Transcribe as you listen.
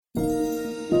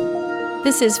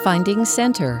This is Finding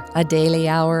Center, a daily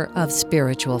hour of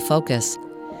spiritual focus.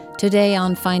 Today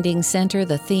on Finding Center,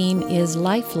 the theme is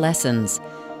Life Lessons.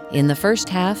 In the first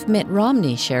half, Mitt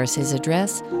Romney shares his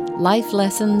address, Life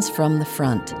Lessons from the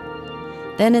Front.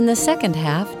 Then in the second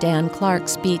half, Dan Clark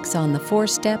speaks on the 4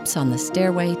 steps on the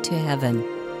stairway to heaven.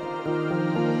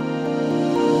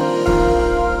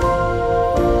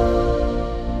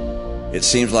 It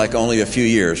seems like only a few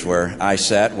years where I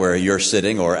sat, where you're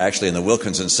sitting, or actually in the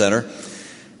Wilkinson Center.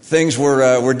 Things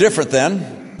were different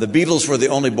then. The Beatles were the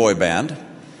only boy band.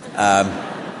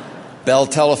 Bell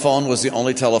Telephone was the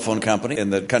only telephone company in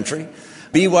the country.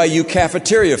 BYU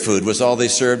cafeteria food was all they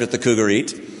served at the Cougar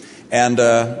Eat. And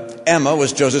Emma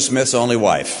was Joseph Smith's only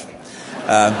wife.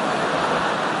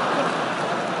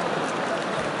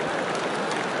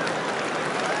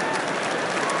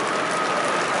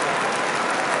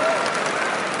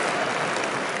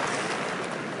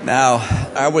 Now,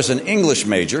 I was an English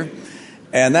major,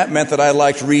 and that meant that I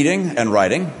liked reading and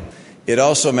writing. It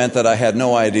also meant that I had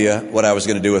no idea what I was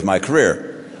going to do with my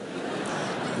career.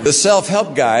 The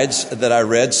self-help guides that I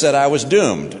read said I was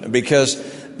doomed because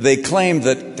they claimed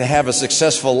that to have a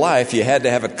successful life, you had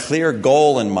to have a clear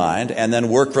goal in mind and then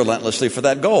work relentlessly for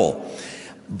that goal.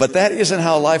 But that isn't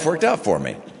how life worked out for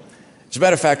me. As a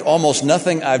matter of fact, almost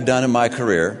nothing I've done in my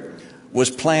career was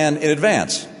planned in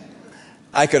advance.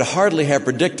 I could hardly have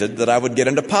predicted that I would get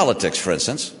into politics, for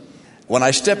instance. When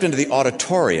I stepped into the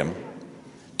auditorium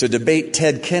to debate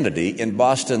Ted Kennedy in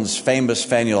Boston's famous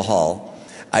Faneuil Hall,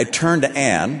 I turned to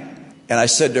Ann and I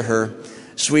said to her,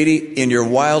 "Sweetie, in your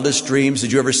wildest dreams,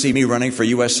 did you ever see me running for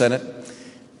U.S. Senate?"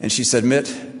 And she said,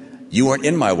 "Mitt, you weren't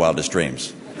in my wildest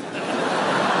dreams."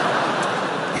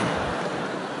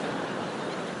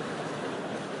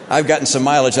 I've gotten some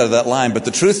mileage out of that line, but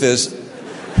the truth is,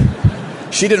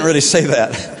 she didn't really say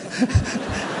that.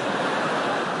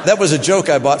 That was a joke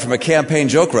I bought from a campaign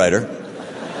joke writer.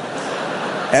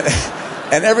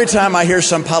 And every time I hear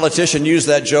some politician use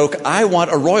that joke, I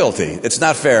want a royalty. It's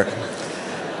not fair.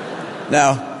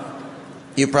 Now,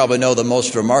 you probably know the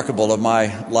most remarkable of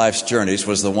my life's journeys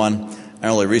was the one I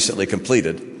only recently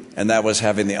completed, and that was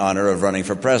having the honor of running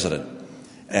for president.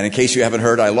 And in case you haven't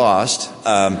heard, I lost.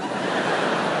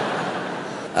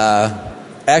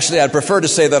 Actually, I'd prefer to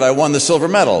say that I won the silver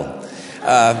medal.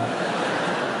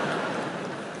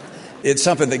 It's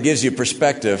something that gives you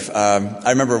perspective.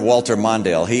 I remember Walter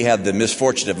Mondale. He had the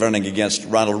misfortune of running against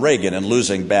Ronald Reagan and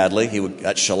losing badly. He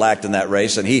got shellacked in that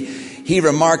race, and he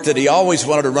remarked that he always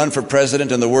wanted to run for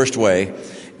president in the worst way,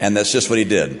 and that's just what he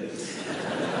did.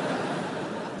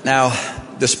 Now,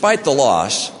 despite the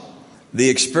loss, the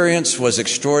experience was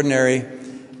extraordinary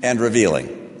and revealing.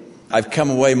 I've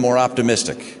come away more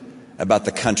optimistic about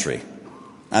the country.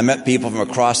 I met people from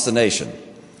across the nation.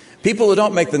 People who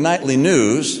don't make the nightly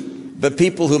news, but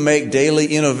people who make daily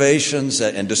innovations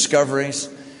and discoveries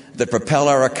that propel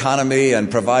our economy and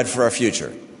provide for our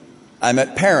future. I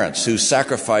met parents who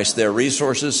sacrifice their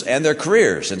resources and their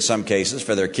careers, in some cases,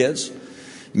 for their kids.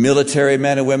 Military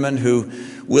men and women who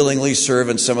willingly serve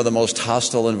in some of the most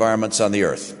hostile environments on the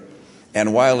earth.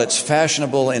 And while it's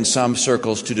fashionable in some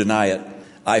circles to deny it,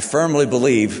 I firmly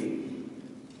believe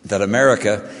that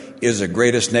America is the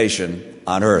greatest nation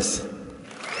on earth.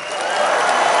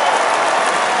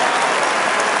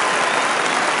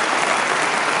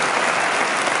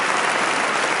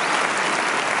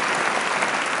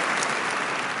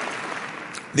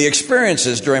 The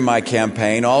experiences during my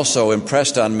campaign also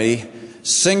impressed on me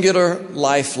singular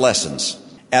life lessons,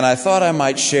 and I thought I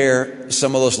might share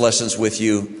some of those lessons with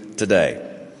you today.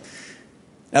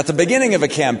 At the beginning of a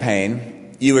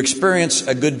campaign, you experience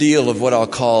a good deal of what I'll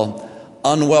call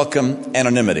unwelcome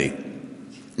anonymity.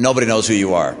 Nobody knows who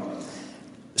you are.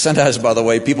 Sometimes, by the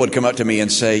way, people would come up to me and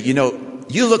say, "You know,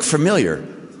 you look familiar.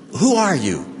 Who are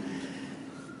you?"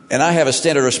 And I have a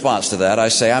standard response to that. I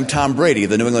say, "I'm Tom Brady,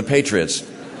 the New England Patriots."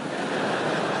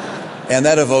 And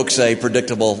that evokes a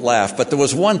predictable laugh. But there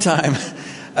was one time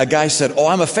a guy said, "Oh,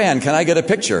 I'm a fan. Can I get a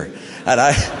picture?" And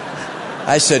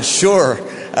I said, "Sure."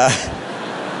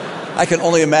 I can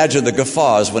only imagine the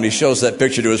guffaws when he shows that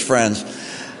picture to his friends.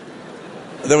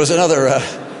 There was another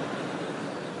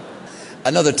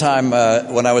time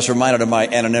when I was reminded of my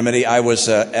anonymity. I was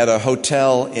at a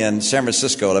hotel in San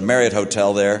Francisco, at a Marriott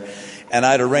hotel there, and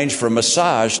I'd arranged for a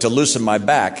massage to loosen my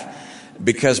back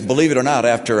because, believe it or not,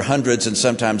 after hundreds and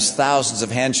sometimes thousands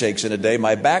of handshakes in a day,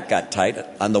 my back got tight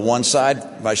on the one side.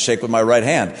 I shake with my right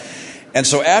hand. And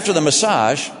so after the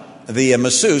massage, the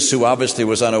masseuse, who obviously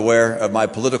was unaware of my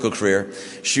political career,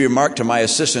 she remarked to my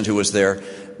assistant who was there,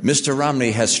 "Mr.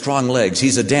 Romney has strong legs.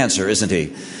 He's a dancer, isn't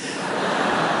he?"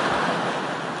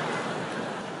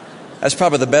 That's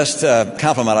probably the best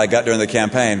compliment I got during the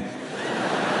campaign.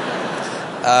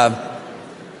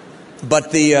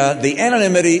 But the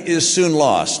anonymity is soon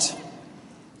lost,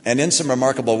 and in some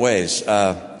remarkable ways.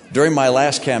 During my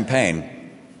last campaign,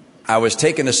 I was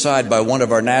taken aside by one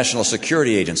of our national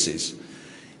security agencies,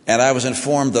 and I was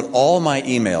informed that all my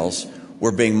emails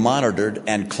were being monitored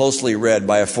and closely read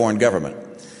by a foreign government.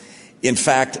 In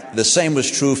fact, the same was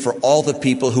true for all the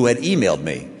people who had emailed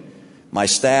me, my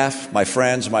staff, my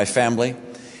friends, my family,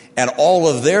 and all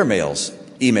of their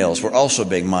emails were also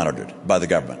being monitored by the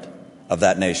government of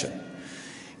that nation.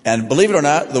 And believe it or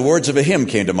not, the words of a hymn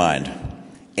came to mind.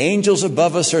 Angels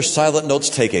above us are silent notes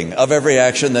taking of every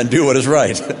action, then do what is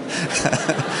right.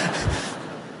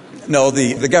 No,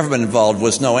 the government involved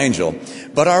was no angel.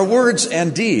 But our words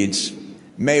and deeds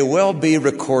may well be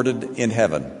recorded in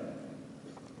heaven.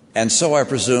 And so, I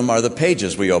presume, are the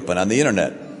pages we open on the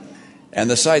internet and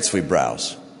the sites we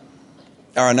browse.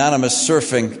 Our anonymous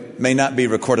surfing may not be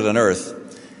recorded on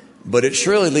earth, but it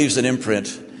surely leaves an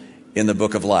imprint in the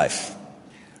book of life.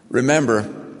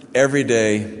 Remember, every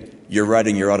day you're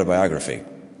writing your autobiography.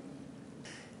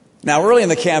 Now, early in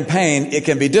the campaign, it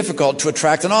can be difficult to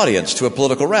attract an audience to a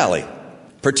political rally,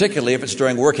 particularly if it's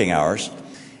during working hours.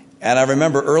 And I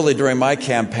remember early during my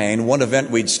campaign, one event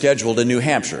we'd scheduled in New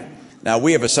Hampshire. Now,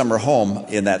 we have a summer home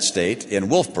in that state, in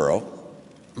Wolfboro,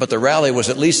 but the rally was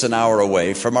at least an hour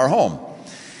away from our home.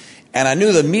 And I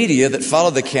knew the media that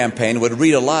followed the campaign would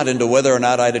read a lot into whether or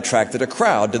not I'd attracted a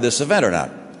crowd to this event or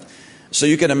not. So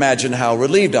you can imagine how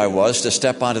relieved I was to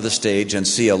step onto the stage and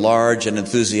see a large and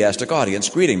enthusiastic audience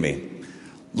greeting me.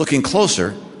 Looking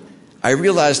closer, I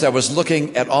realized I was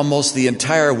looking at almost the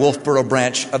entire Wolfboro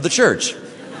branch of the church.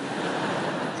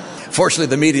 Fortunately,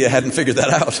 the media hadn't figured that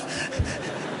out.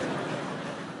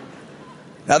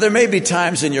 Now, there may be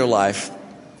times in your life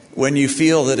when you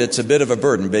feel that it's a bit of a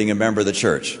burden being a member of the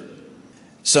church.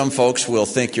 Some folks will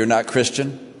think you're not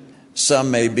Christian.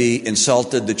 Some may be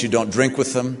insulted that you don't drink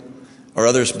with them, or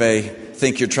others may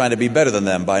think you're trying to be better than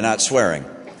them by not swearing.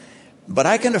 But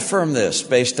I can affirm this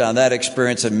based on that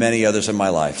experience and many others in my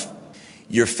life.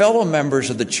 Your fellow members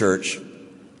of the church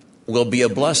will be a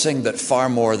blessing that far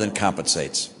more than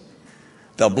compensates.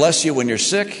 They'll bless you when you're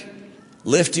sick,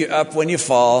 lift you up when you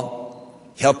fall,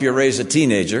 help you raise a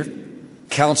teenager,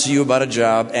 counsel you about a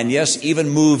job, and yes, even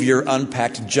move your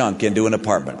unpacked junk into an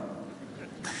apartment.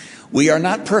 We are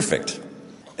not perfect.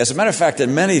 As a matter of fact,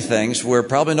 in many things, we're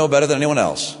probably no better than anyone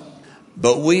else.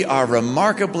 But we are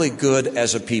remarkably good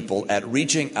as a people at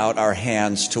reaching out our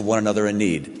hands to one another in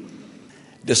need.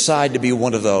 Decide to be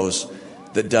one of those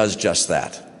that does just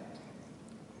that.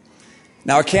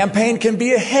 Now, a campaign can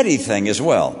be a heady thing as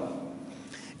well.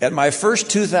 At my first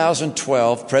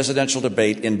 2012 presidential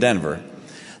debate in Denver,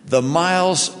 the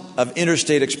miles of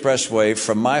interstate expressway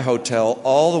from my hotel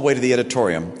all the way to the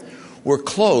auditorium were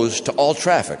closed to all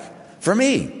traffic for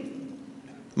me.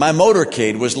 My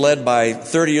motorcade was led by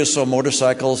 30 or so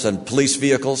motorcycles and police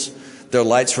vehicles. Their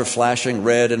lights were flashing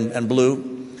red and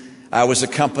blue. I was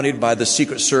accompanied by the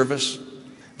Secret Service.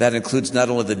 That includes not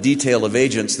only the detail of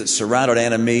agents that surrounded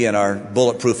Ann and me in our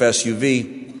bulletproof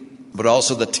SUV, but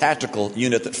also the tactical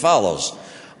unit that follows,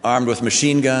 armed with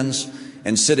machine guns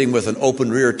and sitting with an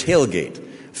open rear tailgate,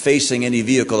 facing any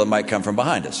vehicle that might come from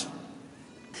behind us.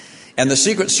 And the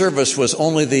Secret Service was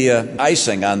only the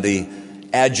icing on the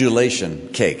adulation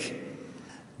cake.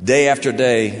 Day after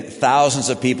day, thousands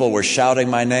of people were shouting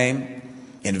my name,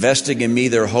 investing in me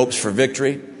their hopes for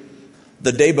victory.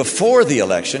 The day before the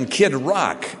election, Kid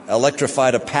Rock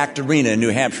electrified a packed arena in New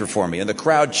Hampshire for me, and the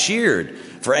crowd cheered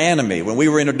for Ann and me when we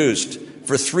were introduced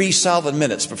for 3 solid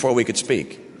minutes before we could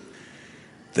speak.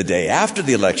 The day after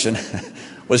the election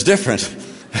was different.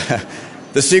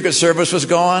 The Secret Service was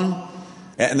gone,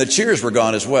 and the cheers were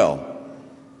gone as well,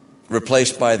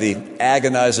 replaced by the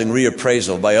agonizing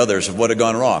reappraisal by others of what had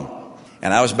gone wrong.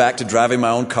 And I was back to driving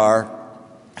my own car,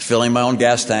 filling my own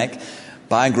gas tank,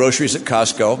 buying groceries at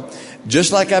Costco,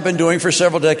 just like I've been doing for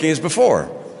several decades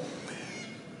before.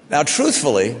 Now,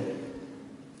 truthfully,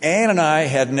 Ann and I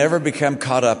had never become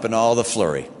caught up in all the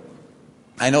flurry.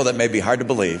 I know that may be hard to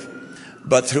believe,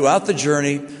 but throughout the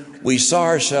journey, we saw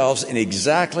ourselves in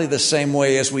exactly the same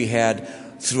way as we had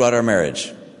throughout our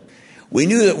marriage. We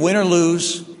knew that win or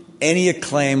lose, any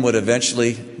acclaim would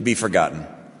eventually be forgotten.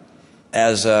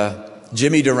 As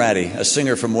Jimmy Durante, a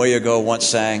singer from way ago, once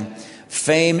sang,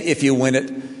 "Fame, if you win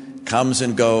it, comes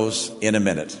and goes in a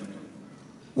minute."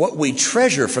 What we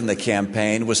treasure from the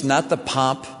campaign was not the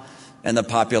pomp and the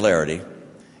popularity.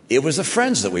 It was the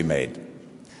friends that we made.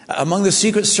 Among the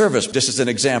Secret Service, just as an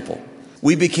example,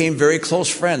 we became very close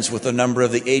friends with a number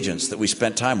of the agents that we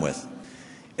spent time with.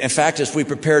 In fact, as we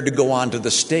prepared to go onto the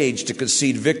stage to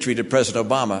concede victory to President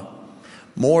Obama,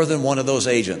 more than one of those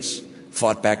agents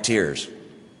fought back tears.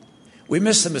 We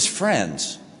miss them as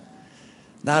friends,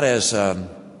 not as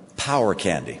power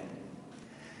candy.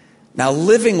 Now,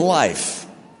 living life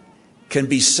can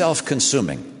be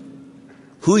self-consuming.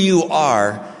 Who you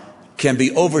are can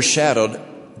be overshadowed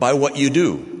by what you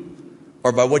do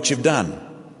or by what you've done.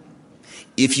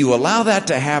 If you allow that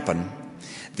to happen,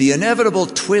 the inevitable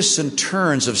twists and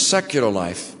turns of secular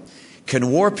life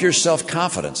can warp your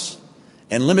self-confidence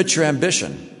and limit your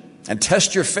ambition and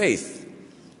test your faith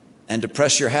and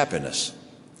depress your happiness.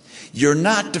 You're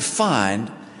not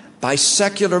defined by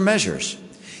secular measures.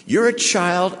 You're a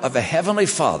child of a heavenly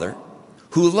Father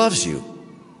who loves you.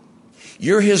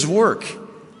 You're His work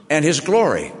and His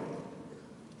glory.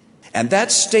 And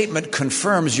that statement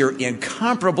confirms your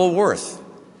incomparable worth.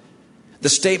 The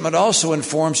statement also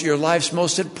informs your life's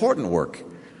most important work,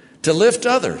 to lift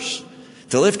others,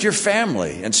 to lift your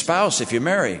family and spouse if you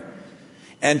marry,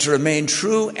 and to remain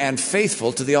true and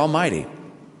faithful to the Almighty.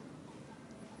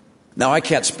 Now, I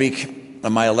can't speak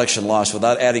on my election loss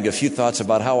without adding a few thoughts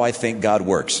about how I think God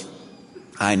works.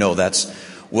 I know that's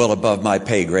well above my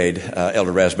pay grade,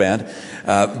 Elder Rasband,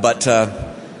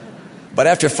 but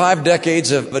after 5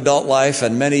 decades of adult life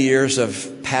and many years of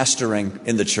pastoring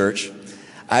in the church,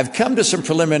 I've come to some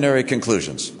preliminary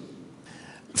conclusions.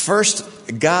 First,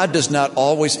 God does not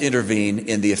always intervene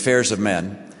in the affairs of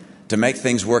men to make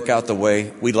things work out the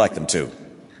way we'd like them to.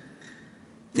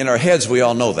 In our heads, we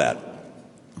all know that.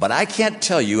 But I can't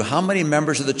tell you how many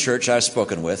members of the church I've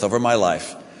spoken with over my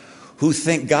life who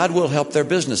think God will help their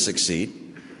business succeed,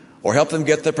 or help them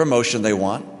get the promotion they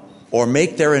want, or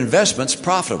make their investments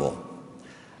profitable.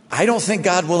 I don't think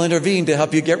God will intervene to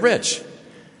help you get rich.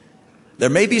 There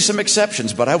may be some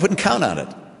exceptions, but I wouldn't count on it.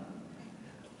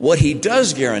 What He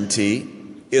does guarantee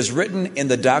is written in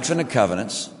the Doctrine and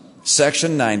Covenants,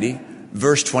 section 90,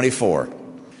 verse 24.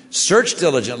 Search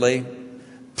diligently,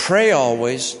 pray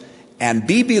always, and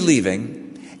be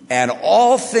believing, and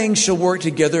all things shall work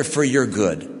together for your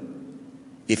good,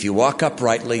 if you walk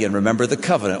uprightly and remember the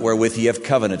covenant wherewith ye have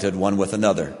covenanted one with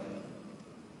another.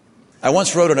 I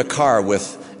once rode in a car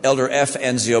with Elder F.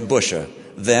 Enzio Busha,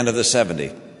 then of the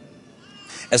 70.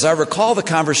 As I recall the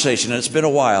conversation, and it's been a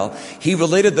while, he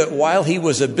related that while he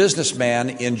was a businessman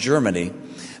in Germany,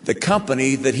 the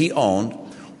company that he owned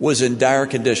was in dire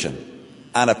condition,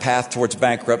 on a path towards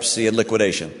bankruptcy and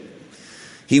liquidation.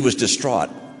 He was distraught.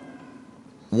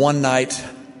 One night,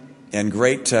 in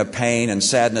great pain and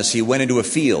sadness, he went into a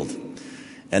field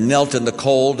and knelt in the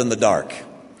cold and the dark,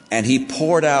 and he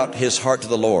poured out his heart to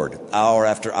the Lord hour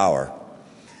after hour.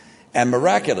 And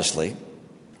miraculously,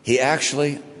 he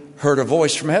actually heard a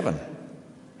voice from heaven.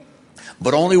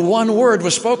 But only one word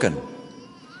was spoken,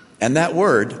 and that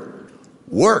word,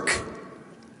 work.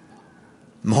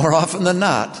 More often than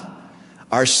not,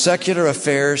 our secular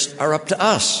affairs are up to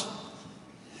us.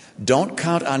 Don't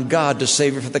count on God to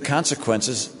save you from the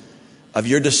consequences of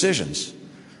your decisions,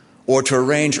 or to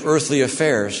arrange earthly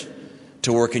affairs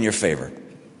to work in your favor.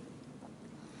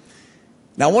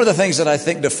 Now, one of the things that I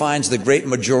think defines the great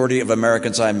majority of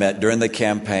Americans I met during the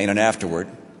campaign and afterward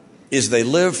is they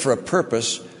live for a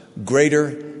purpose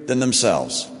greater than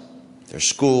themselves. Their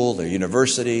school, their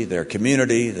university, their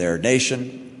community, their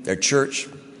nation, their church.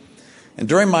 And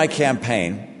during my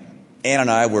campaign, Ann and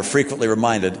I were frequently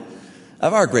reminded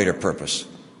of our greater purpose.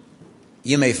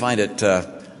 You may find it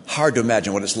hard to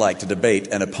imagine what it's like to debate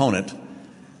an opponent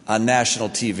on national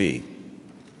TV.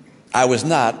 I was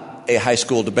not a high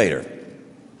school debater.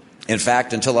 In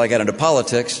fact, until I got into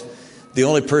politics, the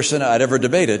only person I'd ever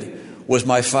debated was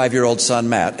my 5-year-old son,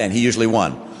 Matt, and he usually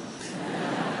won.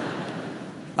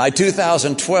 My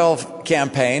 2012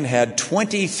 campaign had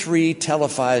 23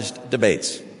 televised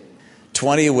debates,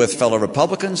 20 with fellow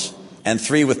Republicans and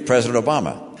 3 with President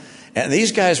Obama. And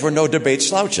these guys were no debate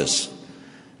slouches.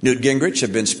 Newt Gingrich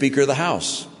had been Speaker of the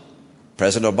House.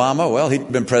 President Obama, well,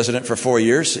 he'd been president for 4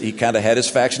 years. He kind of had his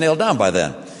facts nailed down by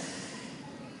then.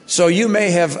 So you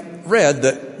may have read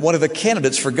that one of the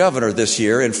candidates for governor this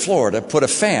year in Florida put a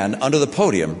fan under the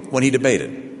podium when he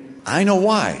debated. I know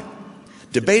why.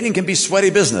 Debating can be sweaty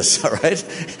business, all right?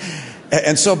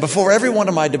 And so before every one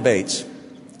of my debates,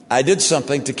 I did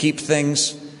something to keep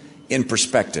things in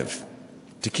perspective,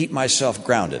 to keep myself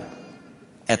grounded.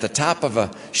 At the top of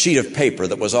a sheet of paper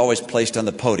that was always placed on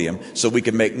the podium so we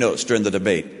could make notes during the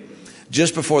debate,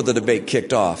 just before the debate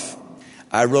kicked off,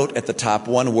 I wrote at the top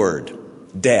one word,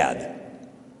 Dad.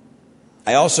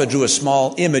 I also drew a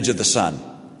small image of the sun.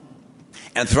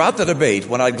 And throughout the debate,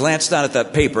 when I glanced down at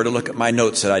that paper to look at my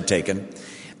notes that I'd taken,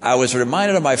 I was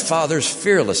reminded of my father's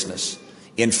fearlessness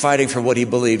in fighting for what he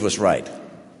believed was right.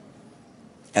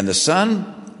 And the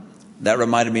sun, that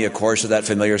reminded me, of course, of that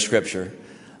familiar scripture,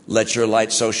 let your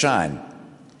light so shine.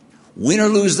 Win or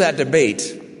lose that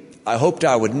debate, I hoped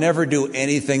I would never do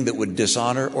anything that would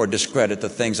dishonor or discredit the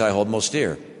things I hold most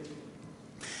dear.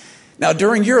 Now,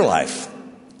 during your life,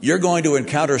 you're going to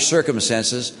encounter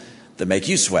circumstances that make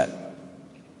you sweat.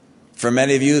 For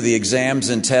many of you, the exams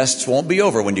and tests won't be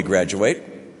over when you graduate,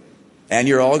 and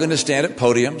you're all going to stand at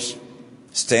podiums,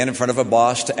 stand in front of a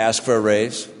boss to ask for a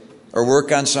raise, or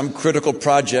work on some critical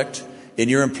project in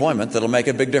your employment that'll make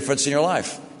a big difference in your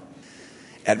life.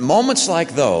 At moments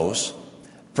like those,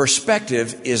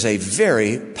 perspective is a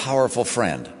very powerful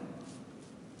friend.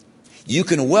 You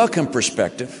can welcome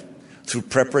perspective through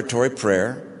preparatory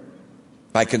prayer,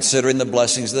 by considering the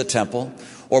blessings of the temple,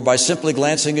 or by simply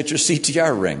glancing at your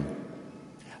CTR ring.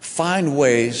 Find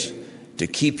ways to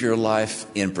keep your life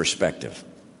in perspective.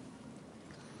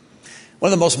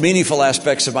 One of the most meaningful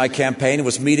aspects of my campaign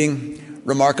was meeting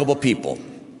remarkable people.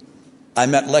 I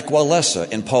met Lech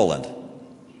Walesa in Poland.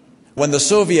 When the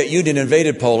Soviet Union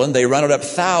invaded Poland, they rounded up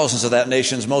thousands of that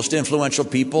nation's most influential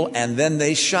people, and then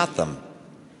they shot them.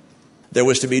 There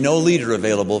was to be no leader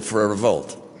available for a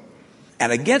revolt.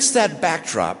 And against that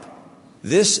backdrop,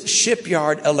 this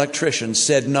shipyard electrician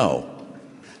said no.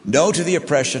 No to the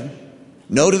oppression,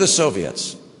 no to the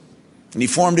Soviets. And he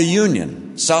formed a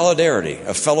union, Solidarity,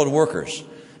 of fellow workers,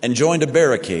 and joined a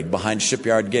barricade behind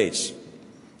shipyard gates.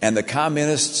 And the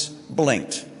communists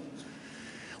blinked.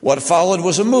 What followed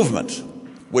was a movement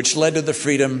which led to the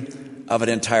freedom of an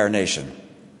entire nation.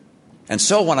 And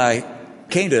so when I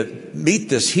came to meet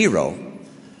this hero,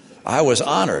 I was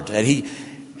honored. And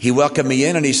he welcomed me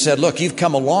in and he said, look, you've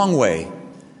come a long way.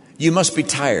 You must be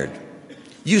tired.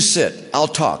 You sit, I'll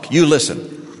talk, you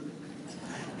listen.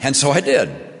 And so I did.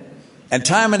 And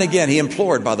time and again he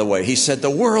implored, by the way, he said, the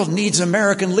world needs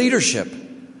American leadership.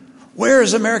 Where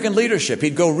is American leadership?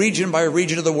 He'd go region by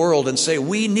region of the world and say,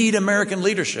 we need American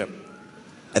leadership.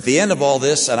 At the end of all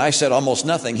this, and I said almost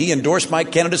nothing, he endorsed my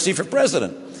candidacy for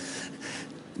president.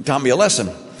 Taught me a lesson.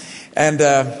 And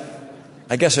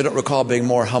I guess I don't recall being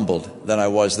more humbled than I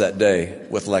was that day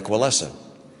with Lech Walesa.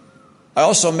 I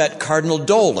also met Cardinal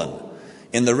Dolan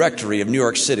in the rectory of New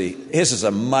York City. His is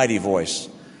a mighty voice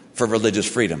for religious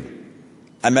freedom.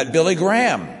 I met Billy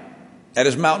Graham at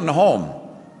his mountain home.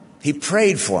 He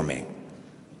prayed for me.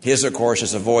 His, of course,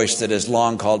 is a voice that has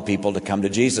long called people to come to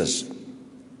Jesus.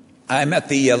 I met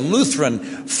the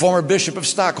Lutheran former Bishop of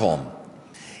Stockholm.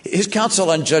 His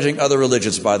counsel on judging other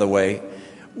religions, by the way,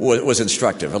 was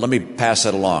instructive. Let me pass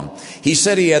that along. He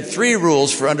said he had 3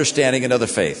 rules for understanding another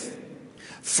faith.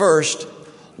 First,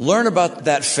 learn about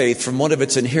that faith from one of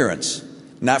its adherents,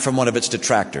 not from one of its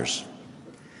detractors.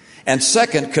 And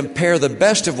second, compare the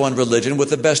best of one religion with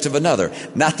the best of another,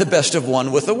 not the best of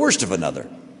one with the worst of another.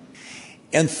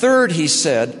 And third, he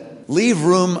said, leave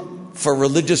room for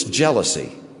religious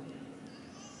jealousy.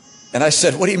 And I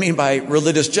said, what do you mean by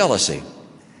religious jealousy?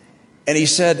 And he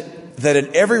said that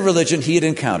in every religion he had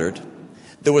encountered,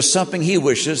 there was something he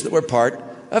wishes that were part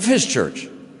of his church.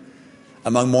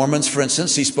 Among Mormons, for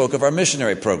instance, he spoke of our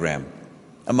missionary program.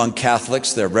 Among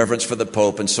Catholics, their reverence for the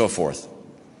Pope and so forth.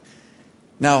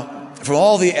 Now, from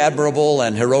all the admirable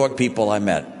and heroic people I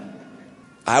met,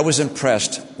 I was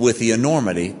impressed with the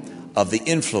enormity of the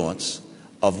influence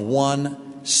of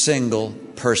one single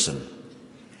person.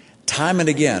 Time and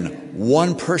again,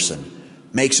 one person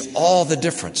makes all the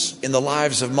difference in the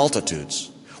lives of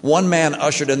multitudes. One man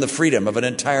ushered in the freedom of an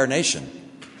entire nation.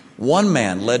 One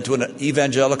man led to an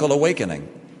evangelical awakening.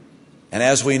 And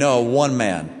as we know, one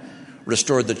man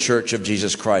restored the Church of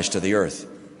Jesus Christ to the earth.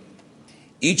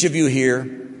 Each of you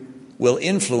here will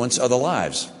influence other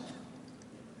lives.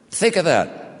 Think of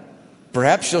that.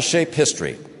 Perhaps you'll shape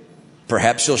history.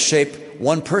 Perhaps you'll shape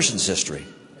one person's history.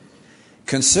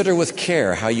 Consider with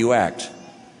care how you act,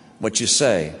 what you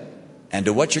say, and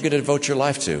to what you're going to devote your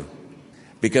life to.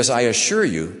 Because I assure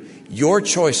you, your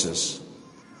choices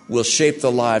will shape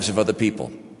the lives of other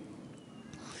people.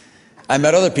 I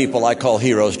met other people I call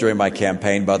heroes during my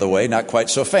campaign, by the way, not quite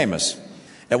so famous.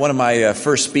 At one of my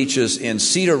first speeches in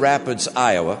Cedar Rapids,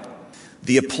 Iowa,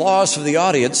 the applause from the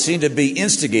audience seemed to be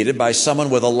instigated by someone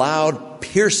with a loud,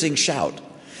 piercing shout.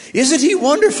 "Isn't he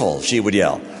wonderful?" she would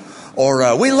yell.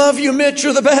 Or, "We love you, Mitch,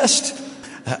 you're the best."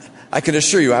 I can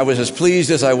assure you I was as pleased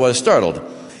as I was startled.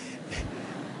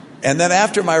 And then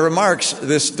after my remarks,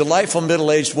 this delightful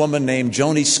middle-aged woman named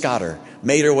Joni Scotter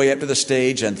made her way up to the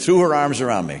stage and threw her arms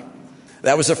around me.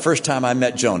 That was the first time I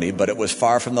met Joni, but it was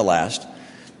far from the last,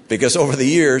 because over the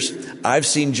years, I've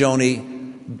seen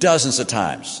Joni dozens of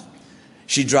times.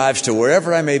 She drives to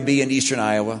wherever I may be in eastern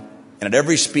Iowa, And at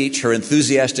every speech, her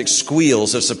enthusiastic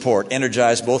squeals of support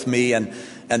energized both me and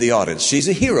the audience. She's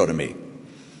a hero to me.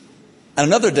 And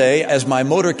another day, as my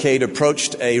motorcade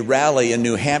approached a rally in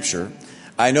New Hampshire,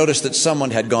 I noticed that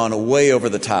someone had gone way over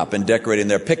the top in decorating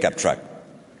their pickup truck.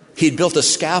 He'd built a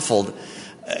scaffold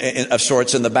of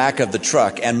sorts in the back of the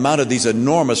truck and mounted these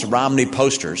enormous Romney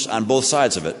posters on both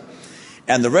sides of it.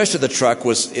 And the rest of the truck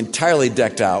was entirely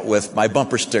decked out with my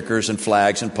bumper stickers and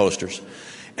flags and posters.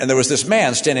 And there was this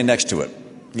man standing next to it.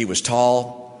 He was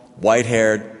tall,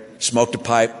 white-haired, smoked a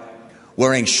pipe,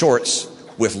 wearing shorts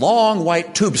with long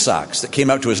white tube socks that came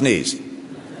up to his knees.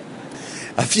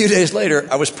 A few days later,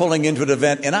 I was pulling into an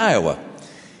event in Iowa,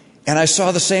 and I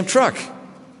saw the same truck.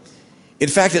 In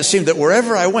fact, it seemed that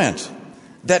wherever I went,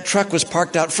 that truck was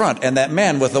parked out front, and that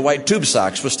man with the white tube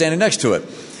socks was standing next to it.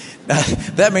 Now,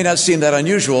 that may not seem that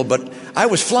unusual, but I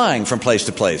was flying from place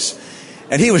to place,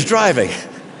 and he was driving.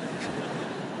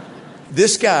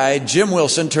 This guy, Jim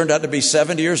Wilson, turned out to be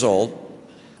 70 years old.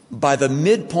 By the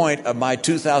midpoint of my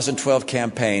 2012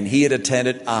 campaign, he had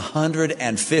attended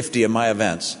 150 of my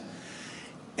events,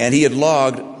 and he had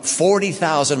logged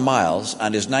 40,000 miles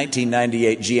on his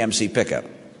 1998 GMC pickup.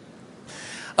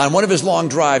 On one of his long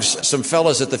drives, some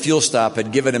fellas at the fuel stop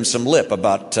had given him some lip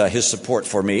about his support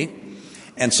for me,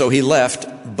 and so he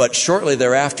left, but shortly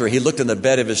thereafter, he looked in the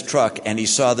bed of his truck, and he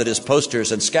saw that his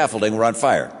posters and scaffolding were on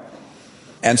fire.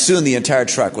 And soon the entire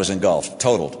truck was engulfed,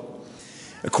 totaled.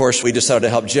 Of course, we decided to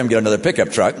help Jim get another pickup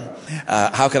truck.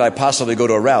 How could I possibly go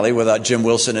to a rally without Jim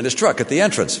Wilson and his truck at the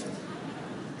entrance?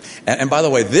 And by the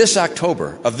way, this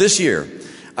October of this year,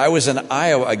 I was in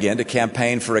Iowa again to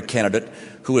campaign for a candidate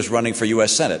who was running for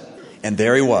U.S. Senate. And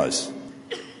there he was.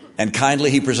 And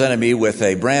kindly he presented me with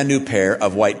a brand new pair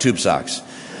of white tube socks.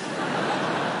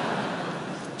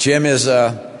 Jim is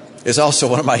also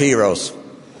one of my heroes.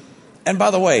 And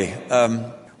by the way,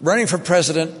 running for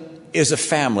president is a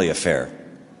family affair.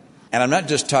 And I'm not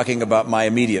just talking about my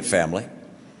immediate family,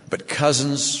 but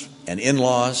cousins and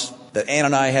in-laws that Ann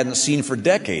and I hadn't seen for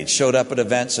decades showed up at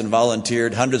events and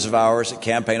volunteered hundreds of hours at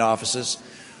campaign offices.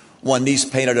 One niece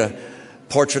painted a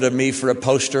portrait of me for a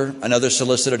poster. Another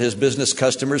solicited his business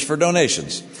customers for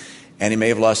donations. And he may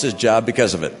have lost his job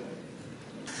because of it.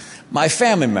 My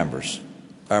family members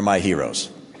are my heroes.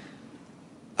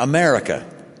 America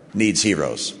needs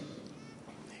heroes.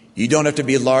 You don't have to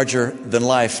be larger than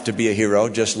life to be a hero,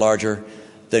 just larger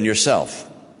than yourself.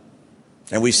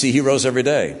 And we see heroes every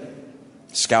day.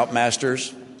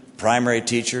 Scoutmasters, primary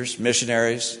teachers,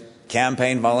 missionaries,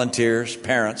 campaign volunteers,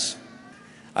 parents.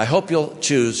 I hope you'll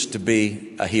choose to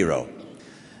be a hero,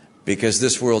 because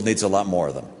this world needs a lot more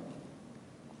of them.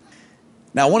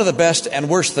 Now, one of the best and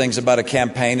worst things about a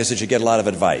campaign is that you get a lot of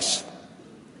advice.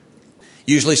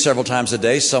 Usually several times a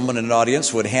day, someone in an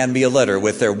audience would hand me a letter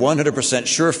with their 100%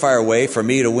 surefire way for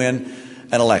me to win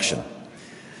an election.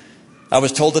 I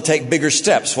was told to take bigger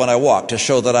steps when I walk to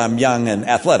show that I'm young and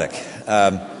athletic.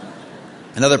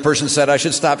 Another person said I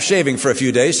should stop shaving for a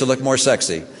few days to look more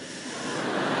sexy.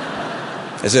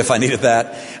 As if I needed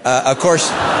that. Of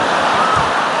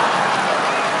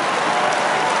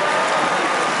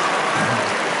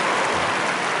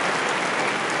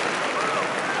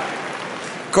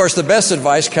course, the best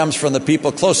advice comes from the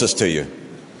people closest to you.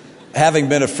 Having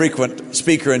been a frequent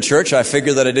speaker in church, I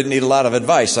figured that I didn't need a lot of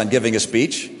advice on giving a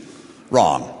speech.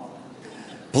 Wrong.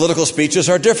 Political speeches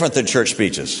are different than church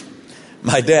speeches.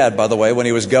 My dad, by the way, when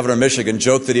he was governor of Michigan,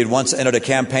 joked that he'd once ended a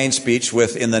campaign speech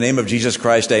with, "In the name of Jesus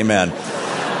Christ, amen."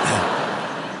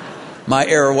 My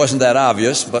error wasn't that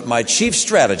obvious, but my chief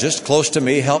strategist close to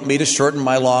me helped me to shorten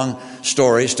my long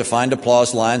stories, to find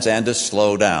applause lines, and to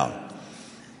slow down.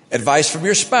 Advice from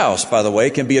your spouse, by the way,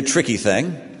 can be a tricky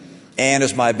thing. Ann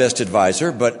is my best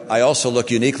advisor, but I also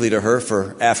look uniquely to her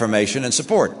for affirmation and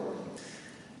support.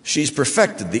 She's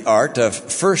perfected the art of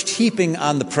first heaping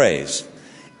on the praise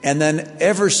and then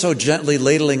ever so gently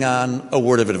ladling on a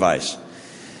word of advice.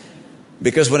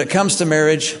 Because when it comes to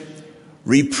marriage,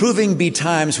 reproving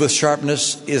betimes with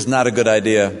sharpness is not a good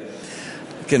idea.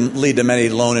 It can lead to many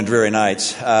lone and dreary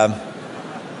nights.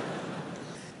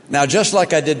 Now, just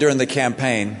like I did during the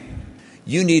campaign,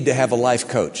 you need to have a life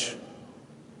coach.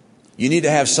 You need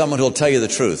to have someone who will tell you the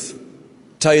truth.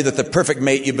 Tell you that the perfect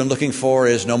mate you've been looking for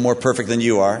is no more perfect than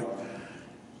you are.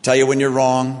 Tell you when you're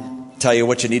wrong. Tell you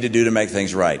what you need to do to make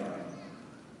things right.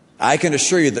 I can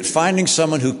assure you that finding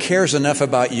someone who cares enough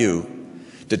about you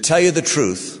to tell you the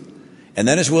truth and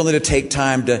then is willing to take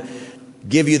time to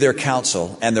give you their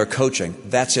counsel and their coaching,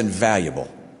 that's invaluable.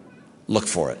 Look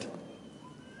for it.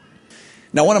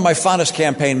 Now, one of my fondest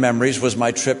campaign memories was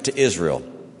my trip to Israel.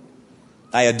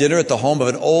 I had dinner at the home of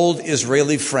an old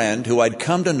Israeli friend who I'd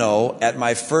come to know at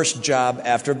my first job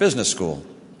after business school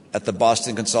at the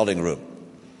Boston Consulting Group.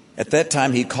 At that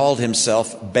time, he called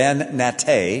himself Ben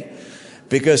Nateh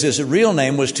because his real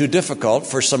name was too difficult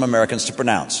for some Americans to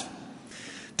pronounce.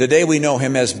 Today, we know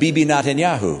him as Bibi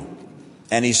Netanyahu,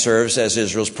 and he serves as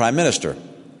Israel's prime minister.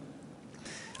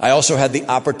 I also had the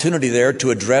opportunity there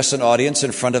to address an audience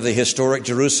in front of the historic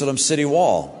Jerusalem city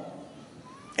wall.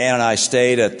 Ann and I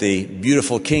stayed at the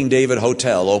beautiful King David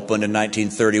Hotel, opened in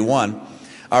 1931.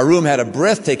 Our room had a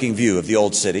breathtaking view of the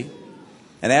old city.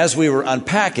 And as we were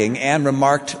unpacking, Ann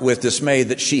remarked with dismay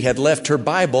that she had left her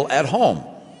Bible at home.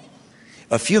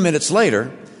 A few minutes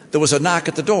later, there was a knock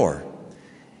at the door.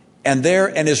 And there,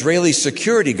 an Israeli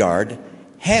security guard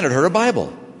handed her a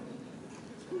Bible.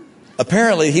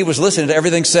 Apparently, he was listening to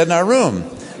everything said in our room.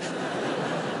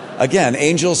 Again,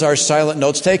 angels are silent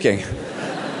notes taking.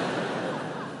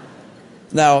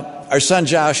 Now, our son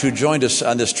Josh, who joined us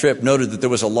on this trip, noted that there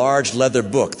was a large leather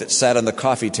book that sat on the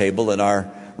coffee table in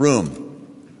our room.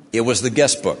 It was the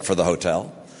guest book for the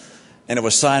hotel, and it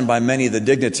was signed by many of the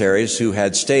dignitaries who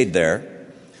had stayed there.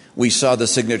 We saw the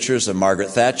signatures of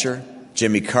Margaret Thatcher,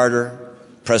 Jimmy Carter,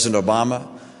 President Obama,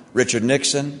 Richard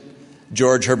Nixon,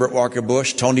 George Herbert Walker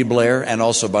Bush, Tony Blair, and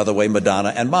also, by the way,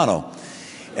 Madonna and Bono.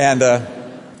 And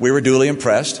we were duly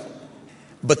impressed.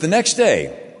 But the next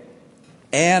day,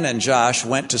 Ann and Josh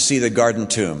went to see the Garden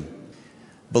Tomb,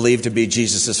 believed to be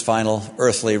Jesus' final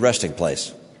earthly resting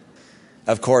place.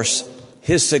 Of course,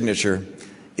 his signature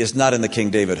is not in the King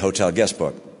David Hotel guest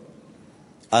book.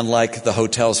 Unlike the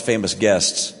hotel's famous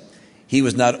guests, he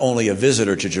was not only a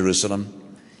visitor to Jerusalem,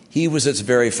 he was its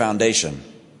very foundation.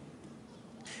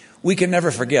 We can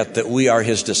never forget that we are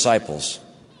his disciples.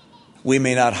 We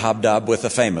may not hobnob with the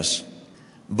famous,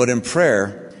 but in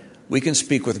prayer, we can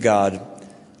speak with God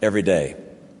every day.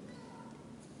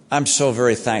 I'm so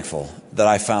very thankful that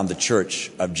I found the Church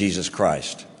of Jesus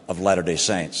Christ of Latter-day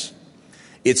Saints.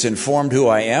 It's informed who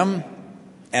I am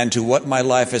and to what my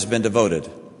life has been devoted.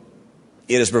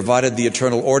 It has provided the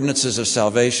eternal ordinances of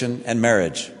salvation and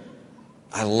marriage.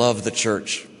 I love the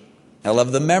church. I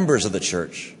love the members of the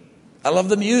church. I love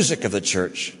the music of the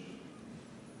church.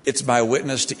 It's my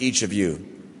witness to each of you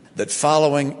that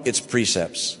following its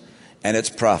precepts and its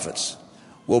prophets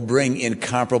will bring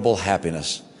incomparable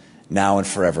happiness now and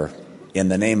forever. In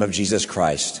the name of Jesus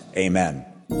Christ, amen.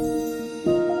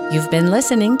 You've been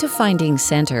listening to Finding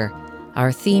Center.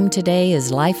 Our theme today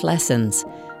is Life Lessons.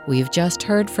 We've just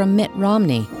heard from Mitt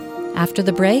Romney. After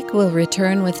the break, we'll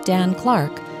return with Dan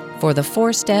Clark for the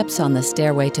 4 steps on the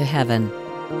stairway to heaven.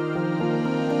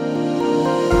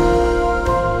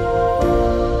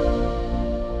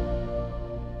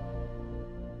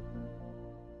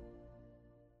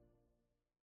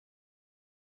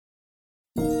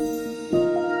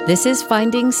 This is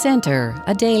Finding Center,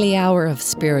 a daily hour of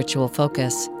spiritual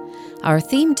focus. Our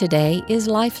theme today is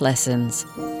Life Lessons.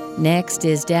 Next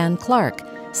is Dan Clark,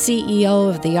 CEO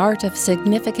of the Art of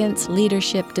Significance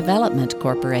Leadership Development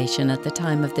Corporation at the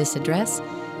time of this address,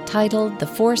 titled The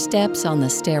 4 Steps on the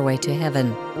Stairway to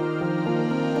Heaven.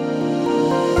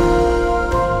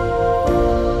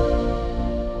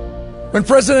 When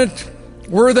President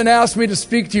Worthen asked me to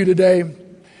speak to you today,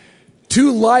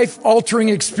 2 life-altering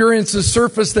experiences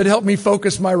surfaced that helped me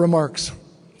focus my remarks.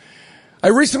 I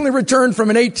recently returned from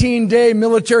an 18-day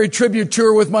military tribute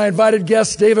tour with my invited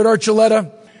guests, David Archuleta,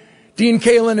 Dean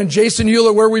Kalin, and Jason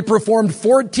Euler, where we performed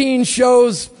 14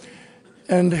 shows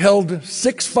and held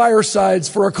 6 firesides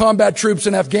for our combat troops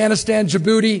in Afghanistan,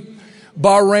 Djibouti,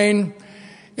 Bahrain,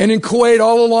 and in Kuwait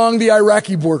all along the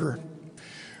Iraqi border.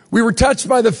 We were touched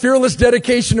by the fearless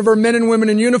dedication of our men and women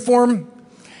in uniform,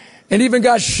 and even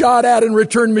got shot at and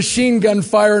returned machine gun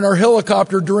fire in our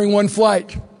helicopter during one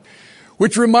flight,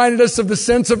 which reminded us of the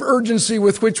sense of urgency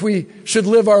with which we should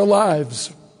live our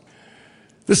lives.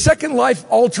 The second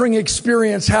life-altering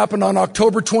experience happened on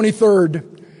October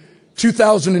 23rd,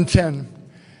 2010,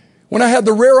 when I had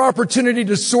the rare opportunity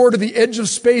to soar to the edge of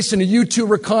space in a U-2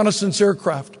 reconnaissance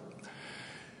aircraft.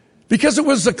 Because it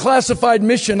was a classified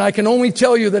mission, I can only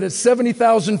tell you that at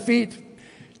 70,000 feet,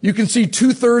 you can see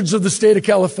 2/3 of the state of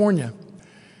California.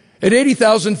 At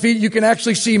 80,000 feet, you can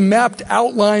actually see mapped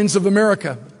outlines of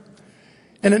America.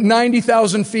 And at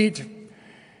 90,000 feet,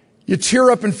 you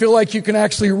tear up and feel like you can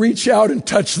actually reach out and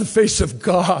touch the face of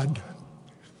God.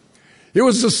 It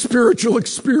was a spiritual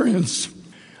experience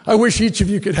I wish each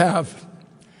of you could have.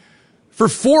 For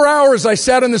 4 hours, I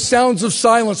sat in the sounds of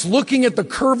silence, looking at the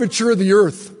curvature of the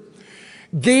earth,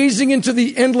 gazing into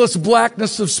the endless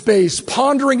blackness of space,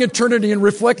 pondering eternity and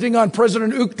reflecting on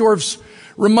President Uchtdorf's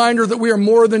reminder that we are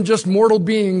more than just mortal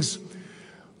beings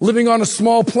living on a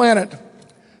small planet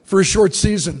for a short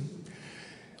season.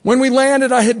 When we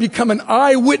landed, I had become an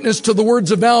eyewitness to the words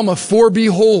of Alma, for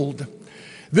behold,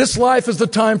 this life is the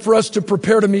time for us to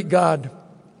prepare to meet God.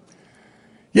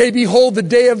 Yea, behold, the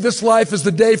day of this life is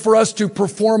the day for us to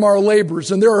perform our labors.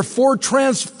 And there are 4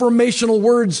 transformational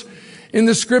words in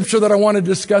the scripture that I want to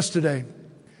discuss today.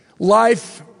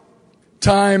 Life,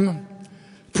 time,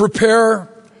 prepare,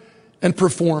 and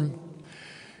perform.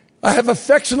 I have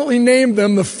affectionately named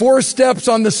them the 4 steps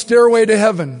on the stairway to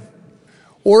heaven.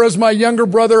 Or as my younger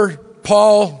brother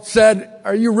Paul said,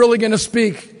 are you really going to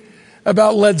speak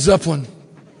about Led Zeppelin?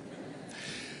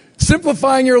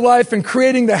 Simplifying your life and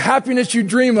creating the happiness you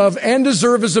dream of and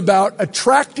deserve is about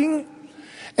attracting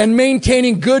and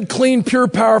maintaining good, clean, pure,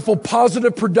 powerful,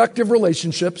 positive, productive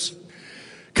relationships,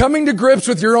 coming to grips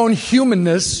with your own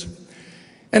humanness,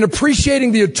 and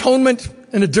appreciating the atonement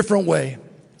in a different way.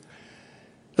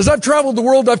 As I've traveled the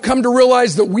world, I've come to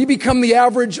realize that we become the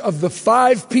average of the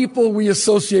 5 people we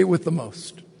associate with the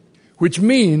most, which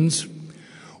means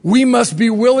we must be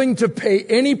willing to pay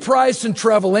any price and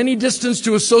travel any distance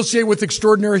to associate with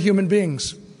extraordinary human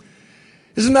beings.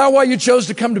 Isn't that why you chose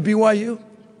to come to BYU?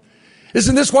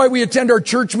 Isn't this why we attend our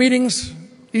church meetings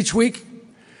each week?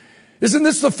 Isn't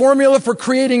this the formula for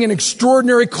creating an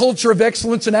extraordinary culture of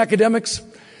excellence in academics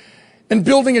and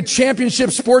building a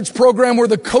championship sports program where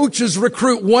the coaches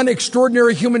recruit one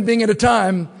extraordinary human being at a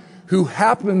time who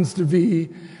happens to be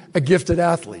a gifted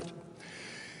athlete?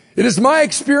 It is my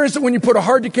experience that when you put a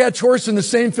hard-to-catch horse in the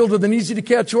same field with an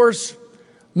easy-to-catch horse,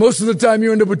 most of the time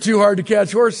you end up with 2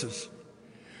 hard-to-catch horses.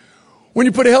 When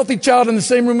you put a healthy child in the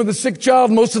same room with a sick child,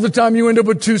 most of the time you end up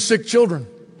with 2 sick children.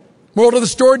 Moral of the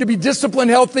story, to be disciplined,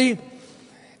 healthy,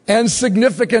 and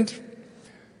significant,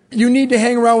 you need to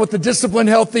hang around with the disciplined,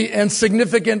 healthy, and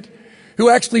significant who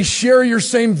actually share your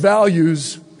same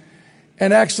values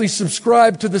and actually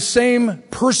subscribe to the same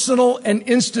personal and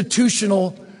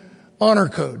institutional honor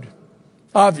code.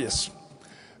 Obvious.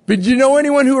 But do you know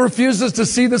anyone who refuses to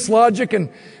see this logic and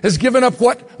has given up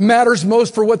what matters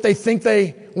most for what they think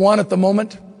they want at the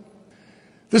moment?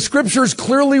 The scriptures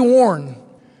clearly warn,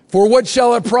 for what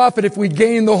shall it profit if we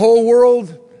gain the whole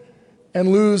world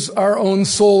and lose our own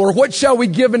soul? Or what shall we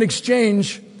give in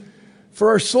exchange for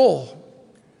our soul?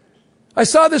 I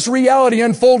saw this reality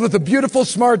unfold with a beautiful,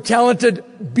 smart, talented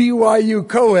BYU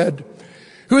co-ed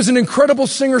who is an incredible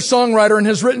singer-songwriter and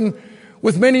has written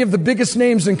with many of the biggest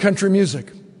names in country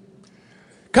music.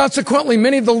 Consequently,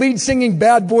 many of the lead singing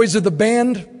bad boys of the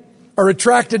band are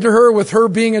attracted to her, with her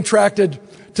being attracted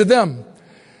to them.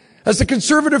 As a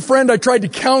conservative friend, I tried to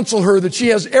counsel her that she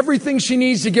has everything she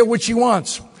needs to get what she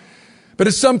wants. But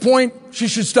at some point, she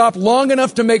should stop long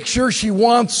enough to make sure she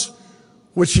wants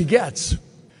what she gets.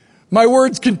 My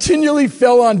words continually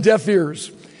fell on deaf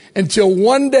ears until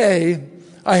one day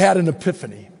I had an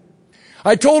epiphany.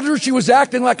 I told her she was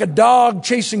acting like a dog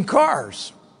chasing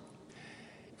cars.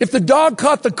 If the dog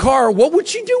caught the car, what would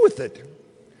she do with it?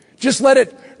 Just let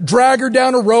it drag her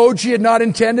down a road she had not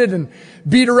intended and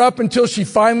beat her up until she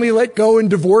finally let go in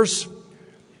divorce?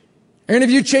 Any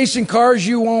of you chasing cars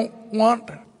you won't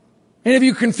want? Any of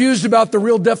you confused about the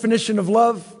real definition of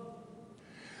love?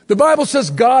 The Bible says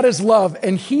God is love,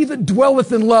 and he that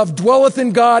dwelleth in love dwelleth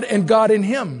in God and God in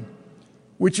him,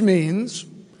 which means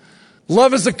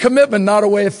love is a commitment, not a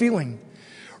way of feeling.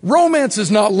 Romance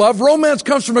is not love. Romance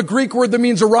comes from a Greek word that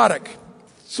means erotic.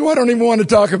 So I don't even want to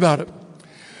talk about it.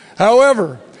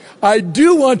 However, I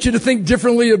do want you to think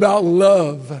differently about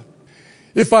love.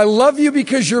 If I love you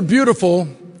because you're beautiful,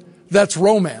 that's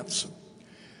romance.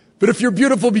 But if you're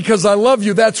beautiful because I love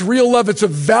you, that's real love. It's a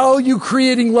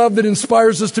value-creating love that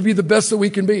inspires us to be the best that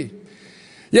we can be.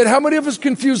 Yet how many of us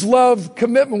confuse love,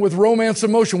 commitment with romance,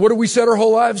 emotion? What do we said our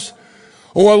whole lives?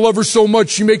 Oh, I love her so much,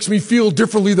 she makes me feel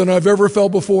differently than I've ever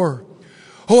felt before.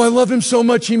 Oh, I love him so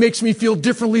much, he makes me feel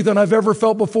differently than I've ever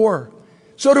felt before.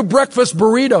 So do breakfast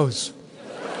burritos.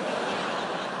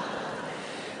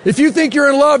 If you think you're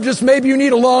in love, just maybe you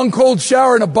need a long cold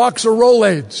shower and a box of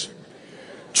Rolaids.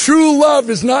 True love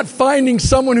is not finding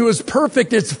someone who is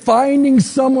perfect, it's finding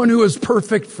someone who is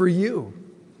perfect for you.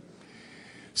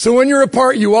 So when you're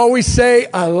apart, you always say,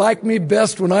 I like me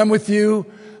best when I'm with you.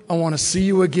 I want to see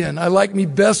you again. I like me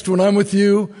best when I'm with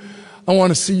you. I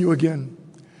want to see you again.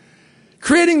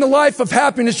 Creating the life of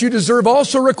happiness you deserve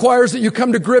also requires that you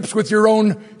come to grips with your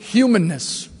own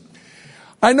humanness.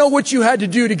 I know what you had to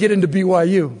do to get into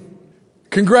BYU.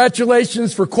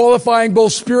 Congratulations for qualifying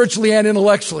both spiritually and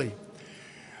intellectually.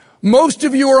 Most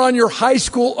of you are on your high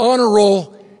school honor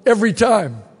roll every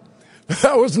time.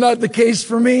 That was not the case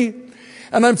for me.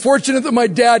 And I'm fortunate that my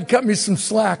dad cut me some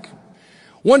slack.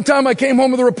 One time I came home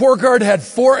with a report card, had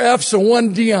 4 F's and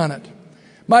 1 D on it.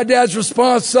 My dad's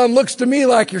response, son, looks to me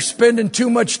like you're spending too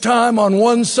much time on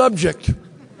one subject.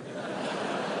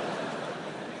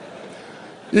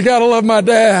 You gotta love my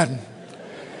dad.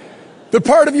 The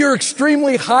part of your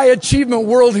extremely high achievement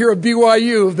world here at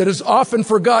BYU that is often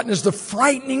forgotten is the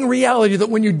frightening reality that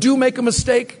when you do make a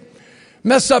mistake,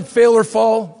 mess up, fail, or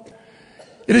fall,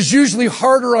 it is usually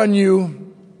harder on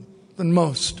you than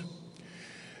most.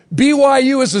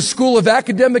 BYU is a school of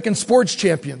academic and sports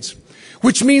champions,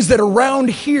 which means that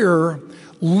around here,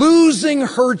 losing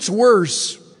hurts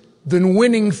worse than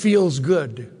winning feels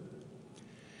good.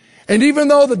 And even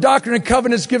though the Doctrine and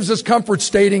Covenants gives us comfort,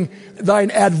 stating,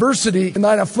 thine adversity and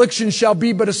thine affliction shall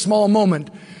be but a small moment,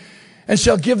 and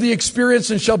shall give thee experience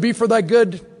and shall be for thy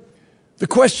good, the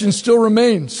question still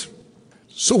remains.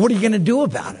 So what are you going to do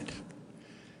about it?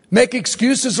 Make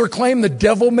excuses or claim the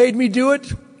devil made me do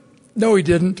it? No, he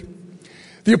didn't.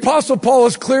 The Apostle Paul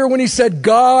is clear when he said,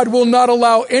 God will not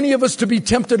allow any of us to be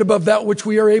tempted above that which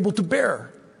we are able to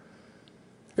bear.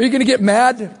 Are you going to get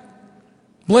mad?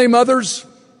 Blame others?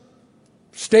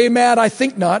 Stay mad? I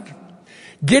think not.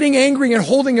 Getting angry and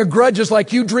holding a grudge is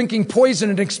like you drinking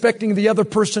poison and expecting the other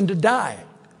person to die.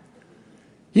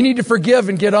 You need to forgive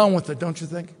and get on with it, don't you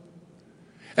think?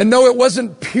 And no, it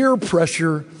wasn't peer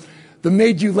pressure that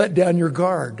made you let down your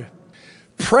guard.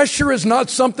 Pressure is not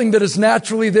something that is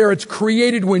naturally there. It's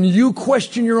created when you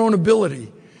question your own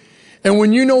ability. And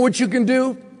when you know what you can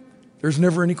do, there's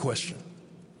never any question.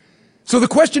 So the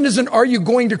question isn't, are you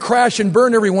going to crash and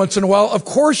burn every once in a while? Of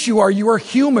course you are. You are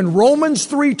human. Romans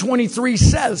 3:23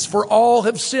 says, for all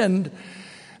have sinned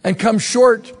and come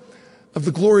short of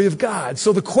the glory of God.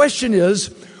 So the question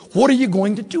is, what are you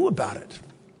going to do about it?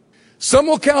 Some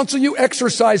will counsel you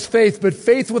exercise faith, but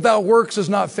faith without works is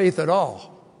not faith at all.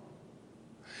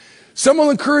 Some will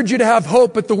encourage you to have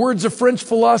hope, but the words of French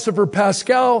philosopher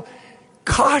Pascal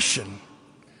caution.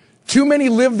 Too many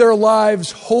live their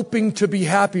lives hoping to be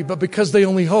happy, but because they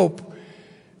only hope,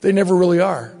 they never really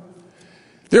are.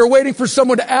 They're waiting for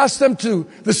someone to ask them to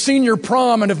the senior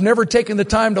prom and have never taken the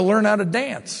time to learn how to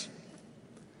dance.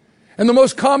 And the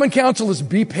most common counsel is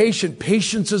be patient.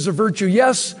 Patience is a virtue,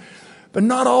 yes, but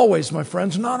not always, my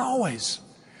friends, not always.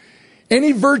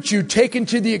 Any virtue taken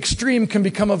to the extreme can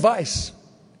become a vice.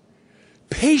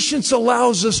 Patience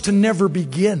allows us to never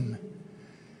begin.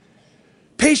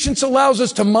 Patience allows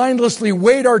us to mindlessly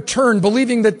wait our turn,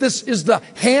 believing that this is the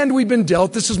hand we've been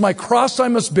dealt, this is my cross I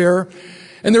must bear,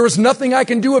 and there is nothing I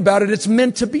can do about it. It's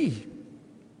meant to be.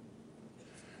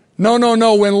 No.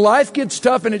 When life gets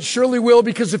tough, and it surely will,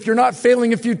 because if you're not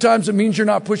failing a few times, it means you're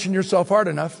not pushing yourself hard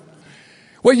enough.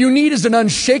 What you need is an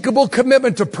unshakable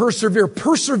commitment to persevere.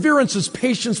 Perseverance is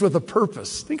patience with a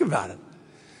purpose. Think about it.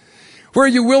 Where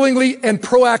you willingly and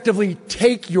proactively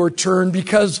take your turn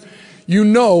because you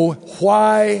know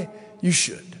why you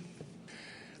should.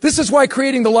 This is why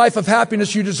creating the life of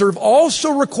happiness you deserve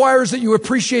also requires that you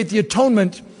appreciate the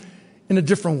atonement in a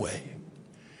different way.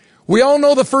 We all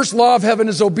know the first law of heaven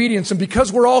is obedience, and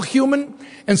because we're all human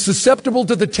and susceptible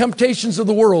to the temptations of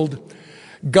the world,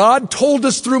 God told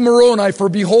us through Moroni, for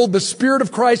behold, the Spirit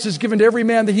of Christ is given to every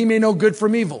man that he may know good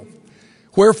from evil.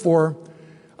 Wherefore,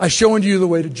 I show unto you the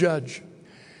way to judge.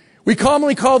 We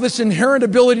commonly call this inherent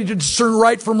ability to discern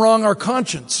right from wrong our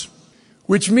conscience,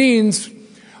 which means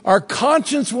our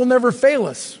conscience will never fail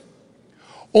us.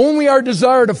 Only our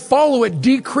desire to follow it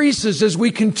decreases as we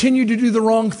continue to do the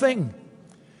wrong thing.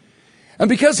 And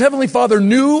because Heavenly Father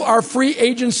knew our free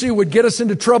agency would get us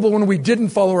into trouble when we didn't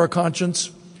follow our conscience,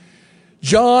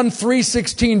 John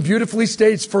 3:16 beautifully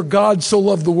states, for God so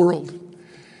loved the world,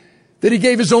 that he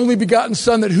gave his only begotten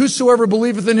Son, that whosoever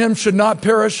believeth in him should not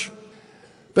perish,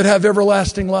 but have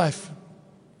everlasting life.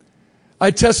 I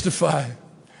testify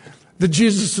that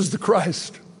Jesus is the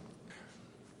Christ,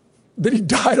 that he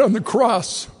died on the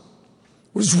cross,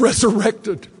 was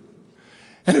resurrected,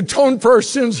 and atoned for our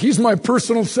sins. He's my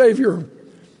personal Savior.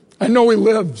 I know he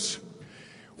lives,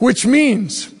 which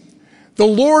means the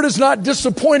Lord is not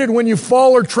disappointed when you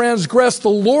fall or transgress. The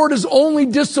Lord is only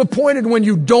disappointed when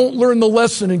you don't learn the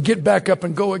lesson and get back up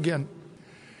and go again.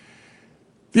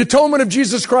 The atonement of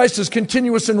Jesus Christ is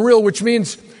continuous and real, which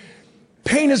means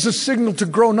pain is a signal to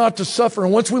grow, not to suffer.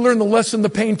 And once we learn the lesson the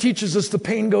pain teaches us, the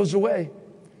pain goes away.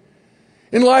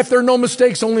 In life, there are no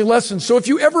mistakes, only lessons. So if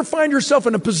you ever find yourself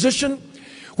in a position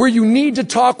where you need to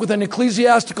talk with an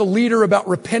ecclesiastical leader about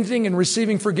repenting and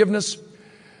receiving forgiveness,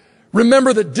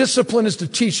 remember that discipline is to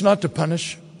teach, not to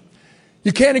punish.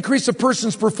 You can't increase a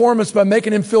person's performance by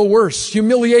making him feel worse.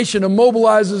 Humiliation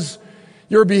immobilizes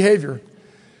your behavior,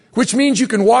 which means you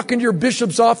can walk into your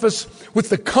bishop's office with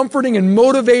the comforting and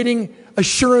motivating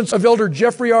assurance of Elder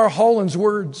Jeffrey R. Holland's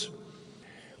words.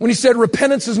 when he said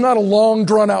repentance is not a long,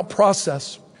 drawn-out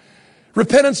process.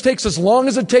 Repentance takes as long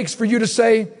as it takes for you to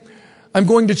say, I'm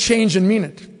going to change and mean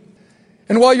it.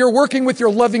 And while you're working with your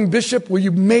loving bishop, will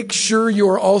you make sure you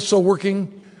are also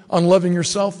working on loving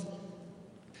yourself?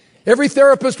 Every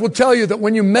therapist will tell you that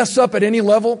when you mess up at any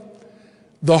level,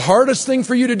 the hardest thing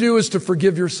for you to do is to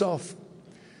forgive yourself.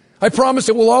 I promise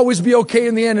it will always be okay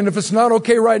in the end, and if it's not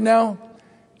okay right now,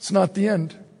 it's not the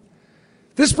end.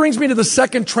 This brings me to the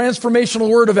second transformational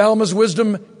word of Alma's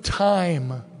wisdom,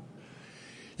 time.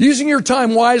 Using your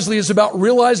time wisely is about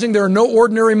realizing there are no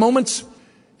ordinary moments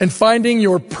and finding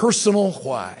your personal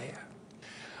why.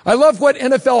 I love what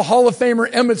NFL Hall of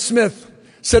Famer Emmitt Smith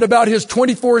said about his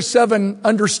 24/7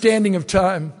 understanding of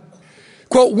time.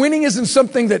 Quote, winning isn't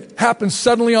something that happens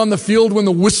suddenly on the field when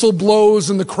the whistle blows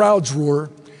and the crowds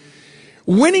roar.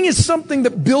 Winning is something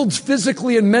that builds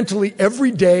physically and mentally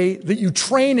every day, that you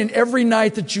train, and every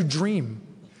night that you dream.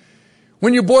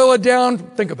 When you boil it down,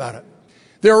 think about it.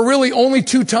 There are really only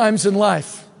two times in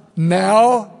life,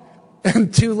 now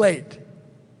and too late.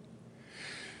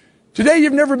 Today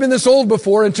you've never been this old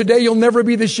before, and today you'll never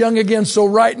be this young again, so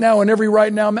right now and every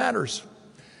right now matters.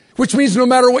 Which means no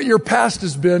matter what your past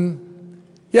has been,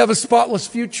 you have a spotless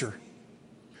future.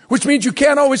 Which means you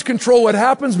can't always control what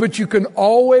happens, but you can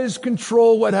always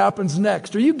control what happens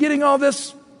next. Are you getting all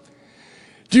this?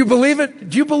 Do you believe it?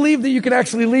 Do you believe that you can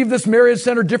actually leave this Marriott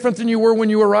Center different than you were when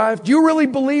you arrived? Do you really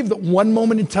believe that one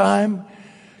moment in time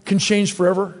can change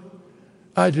forever?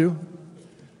 I do.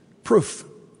 Proof.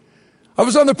 I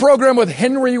was on the program with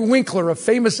Henry Winkler, a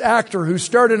famous actor who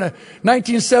starred in a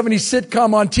 1970s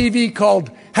sitcom on TV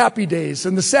called Happy Days.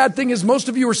 And the sad thing is, most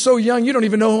of you are so young, you don't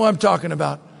even know who I'm talking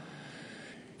about.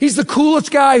 He's the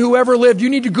coolest guy who ever lived. You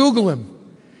need to Google him.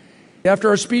 After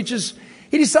our speeches,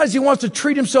 he decides he wants to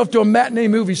treat himself to a matinee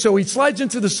movie, so he slides in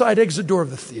through the side exit door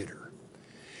of the theater.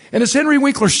 And as Henry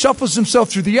Winkler shuffles himself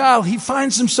through the aisle, he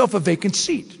finds himself a vacant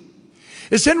seat.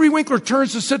 As Henry Winkler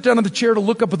turns to sit down in the chair to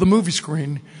look up at the movie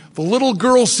screen, the little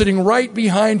girl sitting right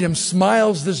behind him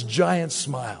smiles this giant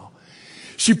smile.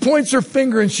 She points her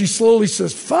finger and she slowly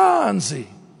says, Fonzie.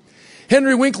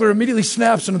 Henry Winkler immediately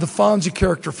snaps into the Fonzie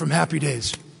character from Happy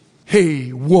Days. Hey,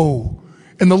 whoa.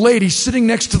 And the lady sitting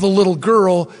next to the little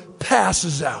girl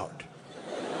passes out.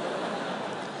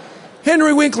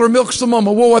 Henry Winkler milks the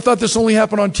mama. Whoa, I thought this only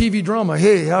happened on TV drama.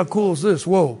 Hey, how cool is this?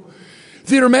 Whoa.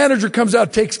 Theater manager comes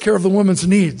out, takes care of the woman's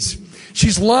needs.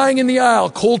 She's lying in the aisle,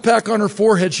 cold pack on her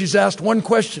forehead. She's asked one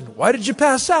question. Why did you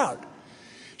pass out?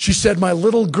 She said, my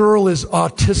little girl is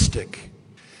autistic.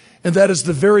 And that is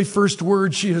the very first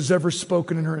word she has ever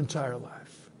spoken in her entire life.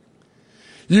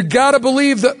 You gotta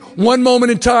believe that one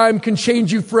moment in time can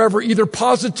change you forever, either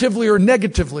positively or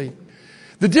negatively.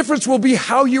 The difference will be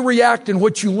how you react and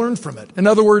what you learn from it. In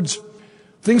other words,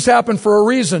 things happen for a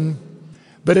reason,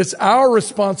 but it's our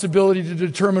responsibility to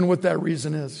determine what that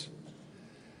reason is.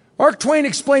 Mark Twain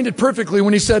explained it perfectly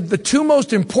when he said, the two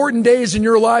most important days in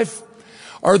your life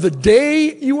are the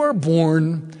day you are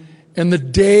born and the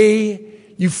day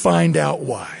you find out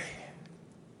why.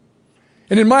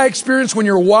 And in my experience, when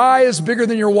your why is bigger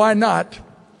than your why not,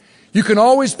 you can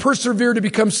always persevere to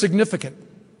become significant.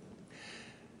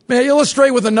 May I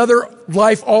illustrate with another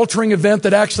life-altering event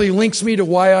that actually links me to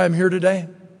why I'm here today?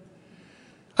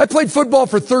 I played football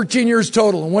for 13 years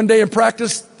total, and one day in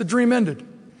practice, the dream ended.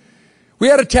 We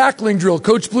had a tackling drill.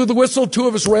 Coach blew the whistle. Two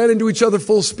of us ran into each other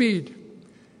full speed.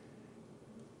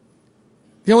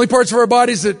 The only parts of our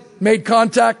bodies that made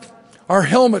contact, our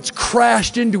helmets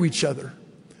crashed into each other.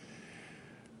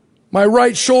 My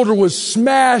right shoulder was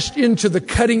smashed into the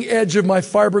cutting edge of my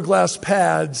fiberglass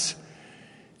pads,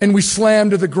 and we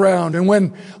slammed to the ground. And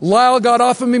when Lyle got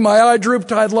off of me, my eye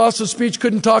drooped. I had lost the speech,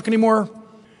 couldn't talk anymore.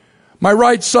 My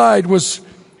right side was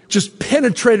just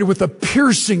penetrated with a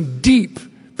piercing, deep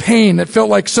pain that felt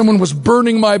like someone was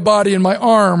burning my body, and my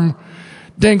arm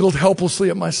dangled helplessly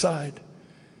at my side.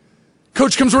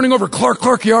 Coach comes running over.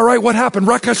 Clark, you all right? What happened?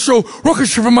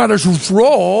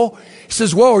 Roll. He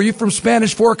says, whoa, are you from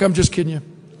Spanish Fork? I'm just kidding you.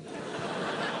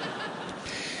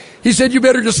 He said, you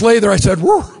better just lay there. I said,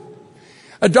 whoa.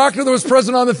 A doctor that was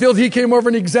present on the field, he came over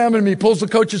and he examined me, pulls the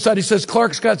coach aside. He says,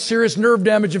 Clark's got serious nerve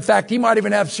damage. In fact, he might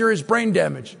even have serious brain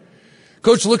damage.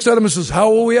 Coach looks at him and says, how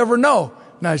will we ever know?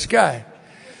 Nice guy.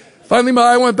 Finally,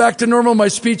 my eye went back to normal. My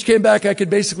speech came back. I could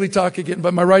basically talk again,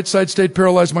 but my right side stayed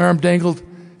paralyzed. My arm dangled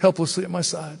helplessly at my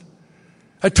side.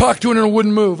 I talked to it and it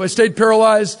wouldn't move. I stayed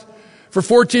paralyzed for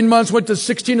 14 months, went to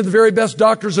 16 of the very best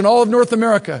doctors in all of North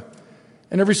America,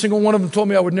 and every single one of them told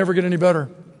me I would never get any better.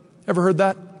 Ever heard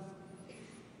that?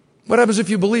 What happens if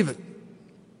you believe it?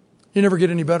 You never get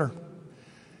any better.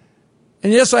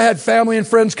 And yes, I had family and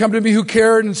friends come to me who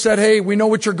cared and said, hey, we know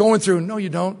what you're going through. No, you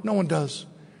don't. No one does.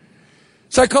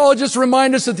 Psychologists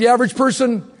remind us that the average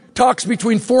person talks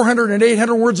between 400 and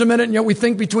 800 words a minute, and yet we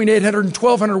think between 800 and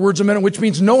 1,200 words a minute, which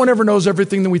means no one ever knows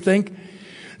everything that we think.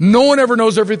 No one ever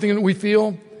knows everything that we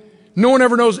feel. No one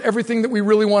ever knows everything that we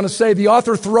really want to say. The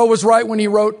author Thoreau was right when he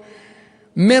wrote,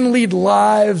 men lead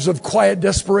lives of quiet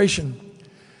desperation.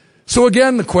 So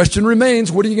again, the question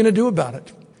remains, what are you going to do about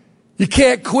it? You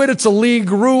can't quit. It's a league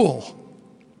rule.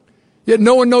 Yet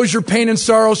no one knows your pain and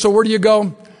sorrow, so where do you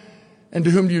go? And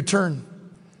to whom do you turn?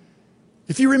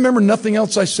 If you remember nothing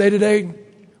else I say today,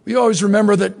 we always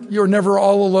remember that you're never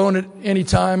all alone at any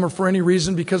time or for any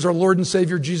reason, because our Lord and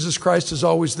Savior Jesus Christ is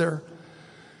always there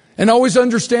and always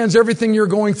understands everything you're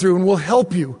going through and will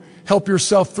help you help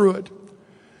yourself through it.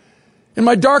 In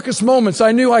my darkest moments,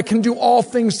 I knew I can do all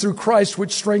things through Christ,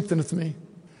 which strengtheneth me.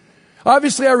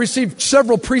 Obviously, I received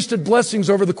several priesthood blessings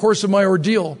over the course of my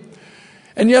ordeal.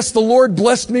 And yes, the Lord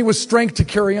blessed me with strength to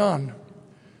carry on.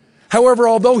 However,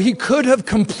 although He could have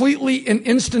completely and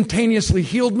instantaneously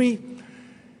healed me,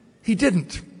 He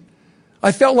didn't.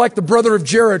 I felt like the brother of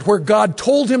Jared, where God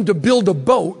told him to build a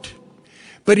boat,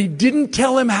 but He didn't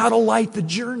tell him how to light the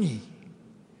journey.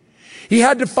 He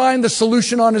had to find the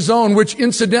solution on his own, which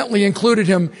incidentally included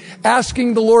him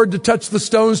asking the Lord to touch the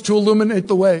stones to illuminate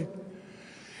the way.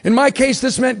 In my case,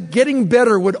 this meant getting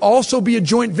better would also be a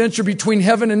joint venture between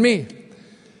heaven and me,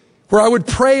 where I would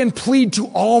pray and plead to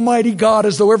Almighty God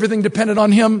as though everything depended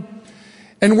on Him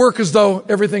and work as though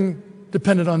everything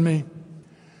depended on me.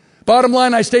 Bottom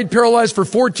line, I stayed paralyzed for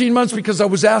 14 months because I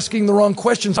was asking the wrong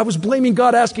questions. I was blaming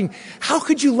God, asking, how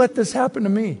could you let this happen to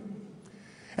me?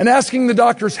 And asking the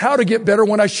doctors how to get better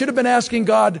when I should have been asking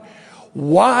God,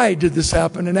 why did this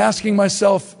happen? And asking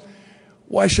myself,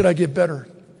 why should I get better?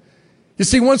 You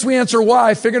see, once we answer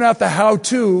why, figuring out the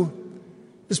how-to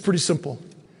is pretty simple.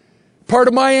 Part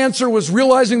of my answer was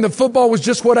realizing that football was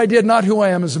just what I did, not who I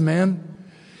am as a man.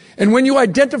 And when you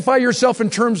identify yourself in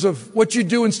terms of what you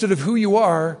do instead of who you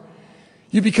are,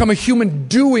 you become a human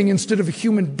doing instead of a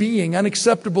human being.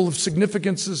 Unacceptable of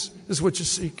significance is what you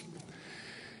seek.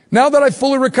 Now that I've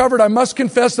fully recovered, I must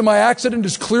confess that my accident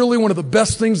is clearly one of the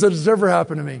best things that has ever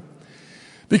happened to me.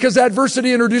 Because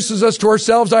adversity introduces us to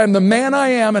ourselves. I am the man I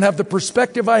am and have the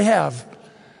perspective I have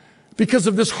because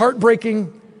of this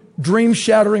heartbreaking,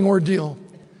 dream-shattering ordeal.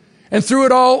 And through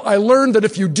it all, I learned that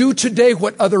if you do today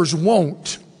what others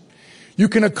won't, you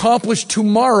can accomplish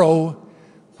tomorrow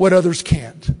what others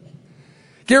can't.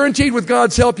 Guaranteed, with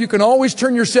God's help, you can always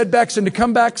turn your setbacks into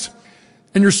comebacks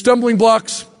and your stumbling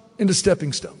blocks into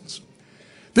stepping stones.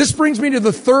 This brings me to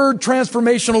the third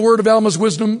transformational word of Alma's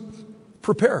wisdom: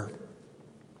 prepare.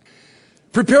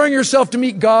 Preparing yourself to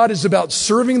meet God is about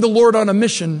serving the Lord on a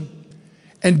mission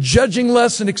and judging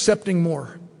less and accepting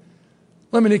more.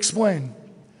 Let me explain.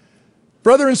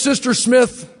 Brother and Sister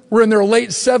Smith were in their late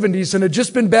 70s and had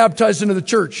just been baptized into the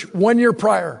church 1 year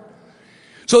prior.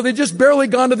 So they'd just barely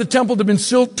gone to the temple to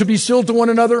be sealed to one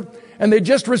another, and they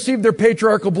just received their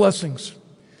patriarchal blessings.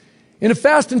 In a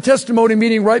fast and testimony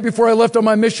meeting right before I left on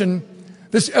my mission,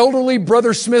 this elderly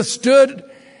Brother Smith stood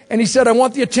and he said, I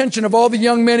want the attention of all the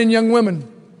young men and young women.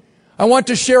 I want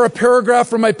to share a paragraph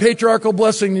from my patriarchal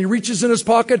blessing. And he reaches in his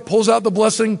pocket, pulls out the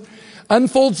blessing,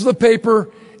 unfolds the paper,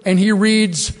 and he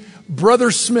reads,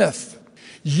 Brother Smith,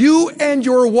 you and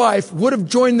your wife would have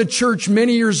joined the church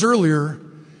many years earlier,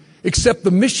 except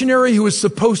the missionary who was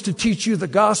supposed to teach you the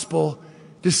gospel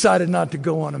decided not to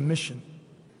go on a mission.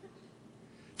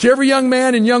 To every young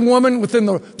man and young woman within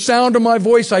the sound of my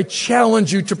voice, I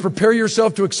challenge you to prepare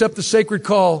yourself to accept the sacred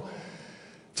call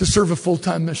to serve a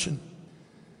full-time mission.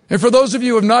 And for those of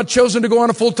you who have not chosen to go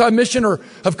on a full-time mission, or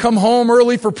have come home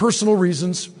early for personal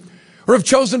reasons, or have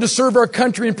chosen to serve our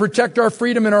country and protect our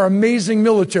freedom in our amazing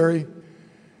military,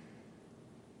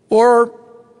 or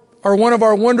are one of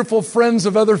our wonderful friends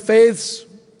of other faiths,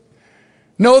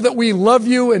 know that we love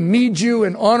you and need you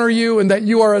and honor you, and that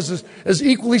you are as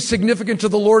equally significant to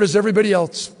the Lord as everybody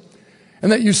else,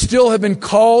 and that you still have been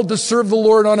called to serve the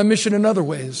Lord on a mission in other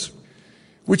ways,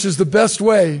 which is the best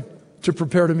way to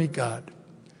prepare to meet God.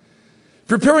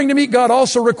 Preparing to meet God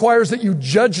also requires that you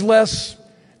judge less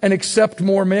and accept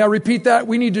more. May I repeat that?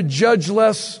 We need to judge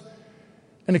less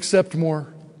and accept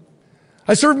more.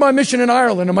 I served my mission in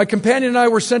Ireland, and my companion and I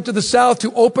were sent to the south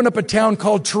to open up a town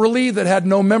called Tralee that had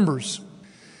no members.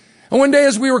 And one day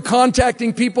as we were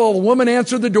contacting people, a woman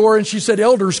answered the door and she said,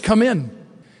 elders, come in.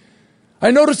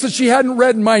 I noticed that she hadn't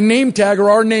read my name tag or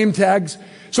our name tags,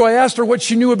 so I asked her what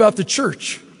she knew about the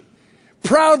church.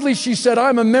 Proudly, she said,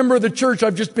 I'm a member of the church.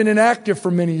 I've just been inactive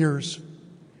for many years.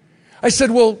 I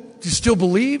said, well, do you still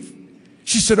believe?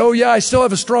 She said, oh yeah, I still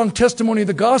have a strong testimony of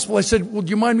the gospel. I said, well, do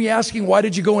you mind me asking, why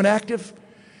did you go inactive?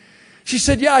 She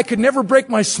said, yeah, I could never break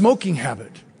my smoking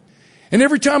habit. And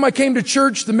every time I came to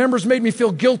church, the members made me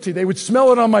feel guilty. They would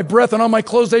smell it on my breath and on my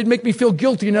clothes. They'd make me feel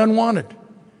guilty and unwanted.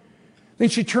 Then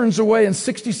she turns away, and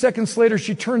 60 seconds later,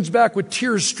 she turns back with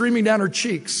tears streaming down her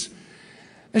cheeks.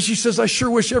 And she says, I sure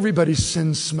wish everybody's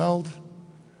sins smelled.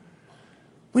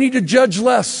 We need to judge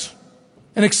less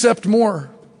and accept more.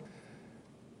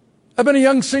 I've been a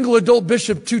young single adult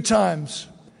bishop 2 times.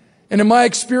 And in my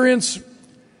experience,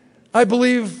 I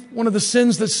believe one of the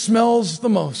sins that smells the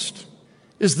most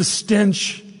is the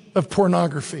stench of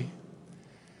pornography.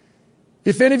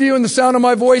 If any of you in the sound of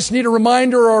my voice need a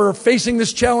reminder or are facing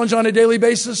this challenge on a daily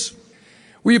basis,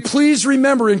 will you please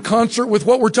remember, in concert with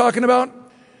what we're talking about,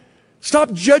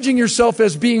 stop judging yourself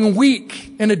as being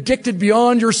weak and addicted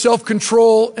beyond your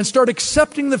self-control, and start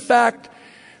accepting the fact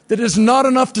that it is not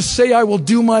enough to say, I will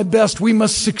do my best. We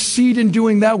must succeed in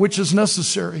doing that which is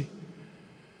necessary.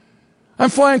 I'm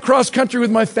flying cross country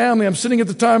with my family. I'm sitting at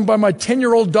the time by my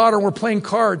 10-year-old daughter, and we're playing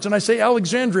cards. And I say,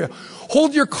 Alexandria,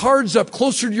 hold your cards up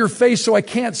closer to your face so I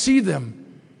can't see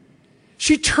them.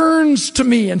 She turns to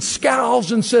me and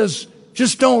scowls and says,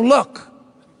 just don't look.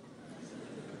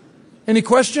 Any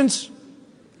questions?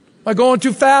 Am I going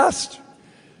too fast?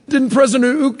 Didn't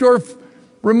President Uchtdorf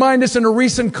remind us in a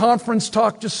recent conference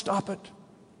talk, just stop it?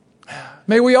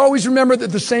 May we always remember that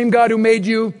the same God who made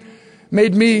you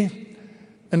made me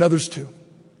and others too.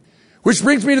 Which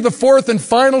brings me to the 4th and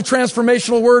final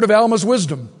transformational word of Alma's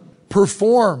wisdom: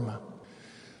 perform.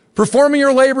 Performing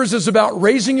your labors is about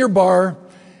raising your bar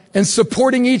and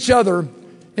supporting each other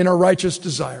in our righteous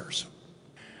desires.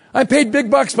 I'm paid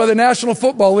big bucks by the National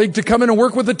Football League to come in and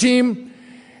work with the team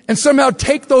and somehow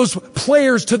take those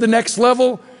players to the next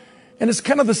level. And it's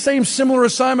kind of the same similar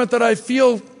assignment that I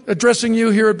feel addressing you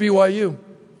here at BYU.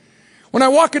 When I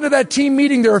walk into that team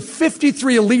meeting, there are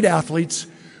 53 elite athletes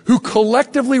who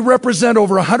collectively represent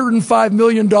over $105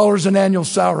 million in annual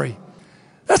salary.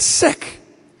 That's sick.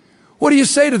 What do you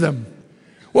say to them?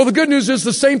 Well, the good news is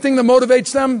the same thing that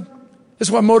motivates them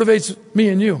is what motivates me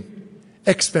and you: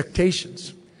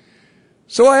 expectations.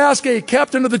 So I ask a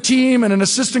captain of the team and an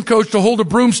assistant coach to hold a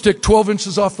broomstick 12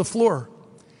 inches off the floor.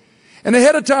 And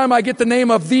ahead of time, I get the name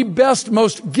of the best,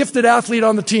 most gifted athlete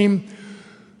on the team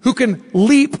who can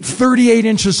leap 38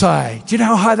 inches high. Do you know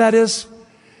how high that is?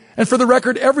 And for the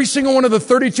record, every single one of the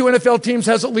 32 NFL teams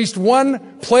has at least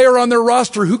one player on their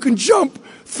roster who can jump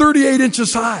 38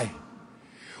 inches high.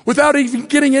 Without even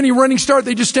getting any running start,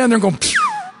 they just stand there and go,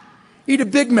 eat a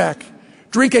Big Mac,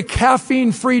 drink a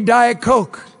caffeine-free Diet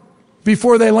Coke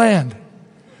before they land.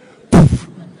 And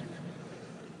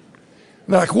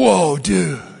they're like, whoa,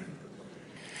 dude.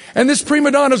 And this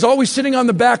prima donna is always sitting on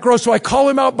the back row, so I call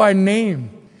him out by name.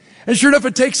 And sure enough,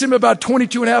 it takes him about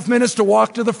 22 and a half minutes to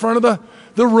walk to the front of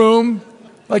the room,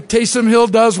 like Taysom Hill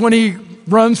does when he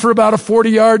runs for about a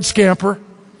 40-yard scamper.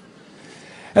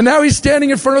 And now he's standing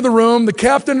in front of the room. The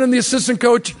captain and the assistant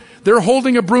coach, they're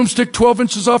holding a broomstick 12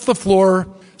 inches off the floor.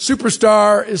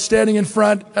 Superstar is standing in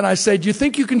front, and I say, do you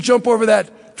think you can jump over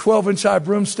that 12-inch high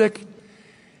broomstick?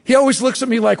 He always looks at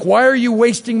me like, why are you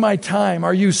wasting my time?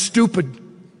 Are you stupid?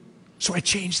 So I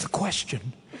changed the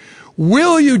question.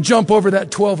 Will you jump over that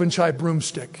 12-inch high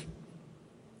broomstick?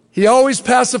 He always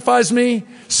pacifies me,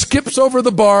 skips over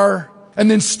the bar, and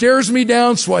then stares me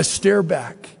down, so I stare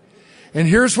back. And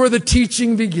here's where the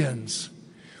teaching begins.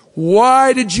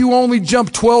 Why did you only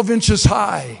jump 12 inches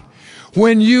high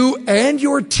when you and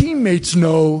your teammates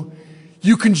know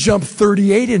you can jump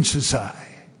 38 inches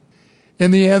high?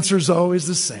 And the answer is always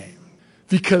the same.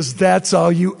 Because that's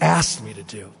all you asked me to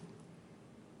do.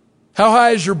 How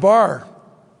high is your bar?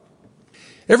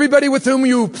 Everybody with whom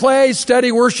you play,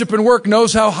 study, worship, and work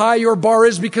knows how high your bar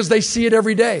is because they see it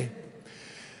every day.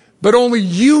 But only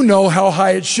you know how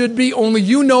high it should be. Only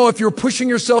you know if you're pushing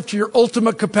yourself to your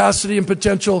ultimate capacity and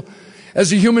potential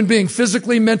as a human being,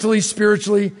 physically, mentally,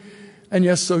 spiritually, and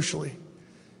yes, socially.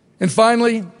 And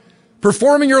finally,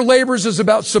 performing your labors is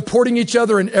about supporting each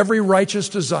other in every righteous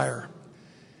desire.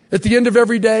 At the end of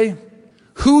every day,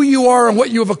 who you are and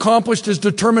what you have accomplished is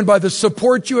determined by the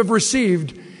support you have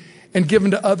received and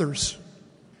given to others.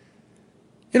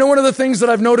 You know, one of the things that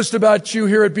I've noticed about you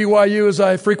here at BYU as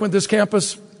I frequent this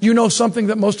campus, you know something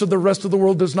that most of the rest of the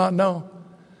world does not know.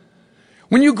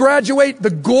 When you graduate, the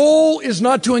goal is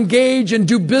not to engage and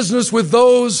do business with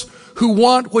those who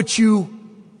want what you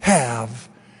have.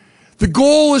 The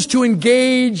goal is to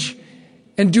engage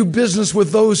and do business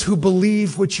with those who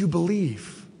believe what you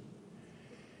believe.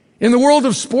 In the world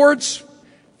of sports,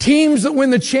 teams that win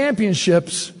the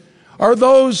championships are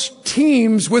those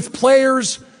teams with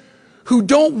players who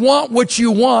don't want what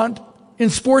you want. In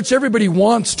sports, everybody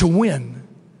wants to win.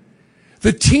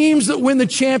 The teams that win the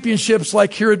championships,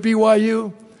 like here at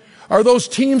BYU, are those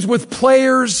teams with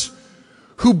players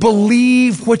who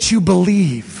believe what you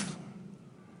believe.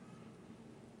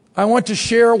 I want to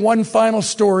share one final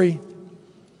story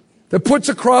that puts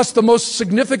across the most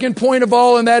significant point of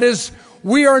all, and that is,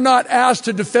 we are not asked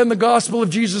to defend the gospel of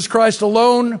Jesus Christ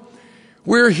alone.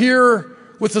 We're here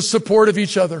with the support of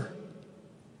each other.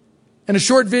 In a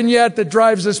short vignette that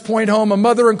drives this point home, a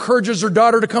mother encourages her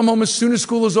daughter to come home as soon as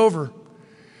school is over.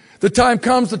 The time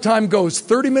comes, the time goes.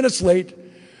 30 minutes late,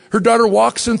 her daughter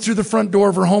walks in through the front door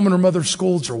of her home and her mother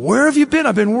scolds her. "Where have you been?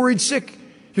 I've been worried sick.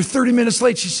 You're 30 minutes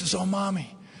late." She says, "Oh,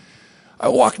 Mommy, I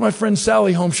walked my friend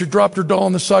Sally home. She dropped her doll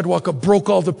on the sidewalk. It broke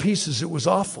all to pieces. It was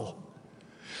awful."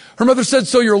 Her mother said,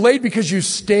 "So you're late because you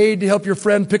stayed to help your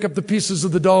friend pick up the pieces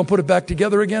of the doll and put it back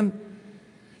together again?"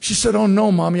 She said, "Oh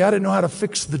no, Mommy, I didn't know how to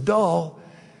fix the doll.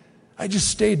 I just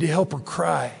stayed to help her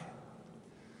cry."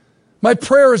 My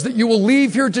prayer is that you will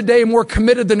leave here today more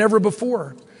committed than ever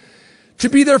before, to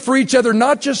be there for each other,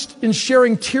 not just in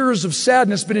sharing tears of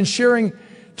sadness, but in sharing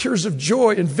tears of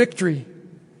joy and victory.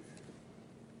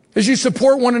 As you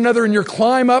support one another in your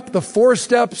climb up the 4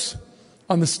 steps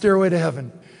on the stairway to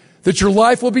heaven, that your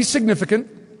life will be significant,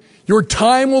 your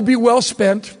time will be well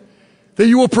spent, that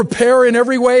you will prepare in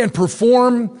every way and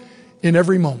perform in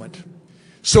every moment.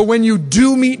 So when you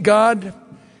do meet God,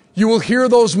 you will hear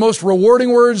those most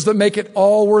rewarding words that make it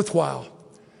all worthwhile.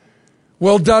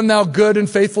 "Well done, thou good and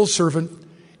faithful servant.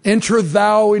 Enter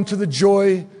thou into the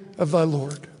joy of thy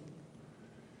Lord.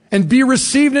 And be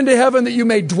received into heaven that you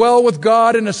may dwell with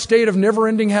God in a state of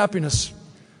never-ending happiness."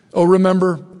 Oh,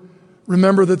 remember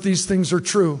that these things are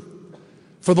true,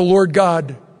 for the Lord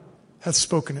God hath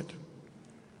spoken it.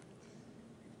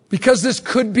 Because this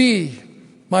could be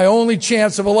my only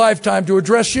chance of a lifetime to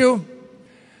address you,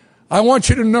 I want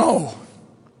you to know,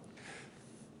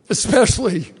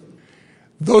 especially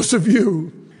those of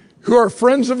you who are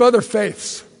friends of other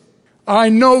faiths, I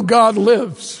know God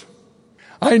lives.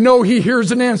 I know He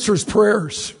hears and answers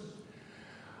prayers.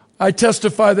 I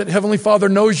testify that Heavenly Father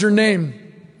knows your name,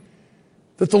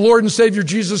 that the Lord and Savior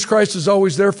Jesus Christ is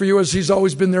always there for you as He's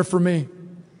always been there for me.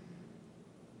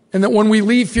 And that when we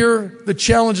leave here, the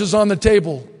challenge is on the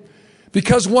table.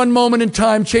 Because one moment in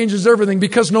time changes everything.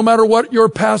 Because no matter what your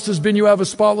past has been, you have a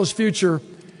spotless future.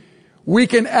 We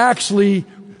can actually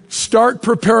start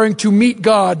preparing to meet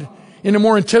God in a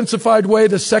more intensified way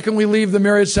the second we leave the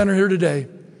Marriott Center here today.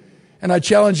 And I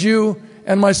challenge you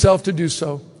and myself to do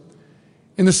so.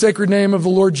 In the sacred name of the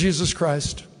Lord Jesus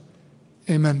Christ.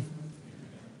 Amen.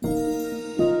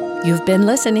 You've been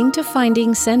listening to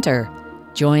Finding Center.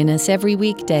 Join us every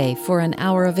weekday for an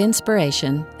hour of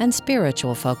inspiration and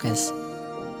spiritual focus.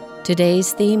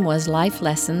 Today's theme was Life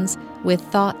Lessons with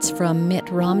thoughts from Mitt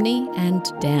Romney and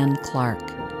Dan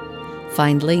Clark.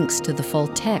 Find links to the full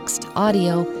text,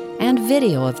 audio, and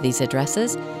video of these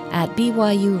addresses at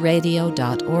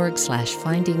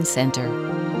byuradio.org/Finding Center.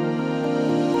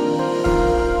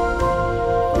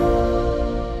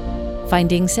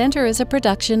 Finding Center is a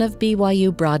production of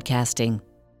BYU Broadcasting.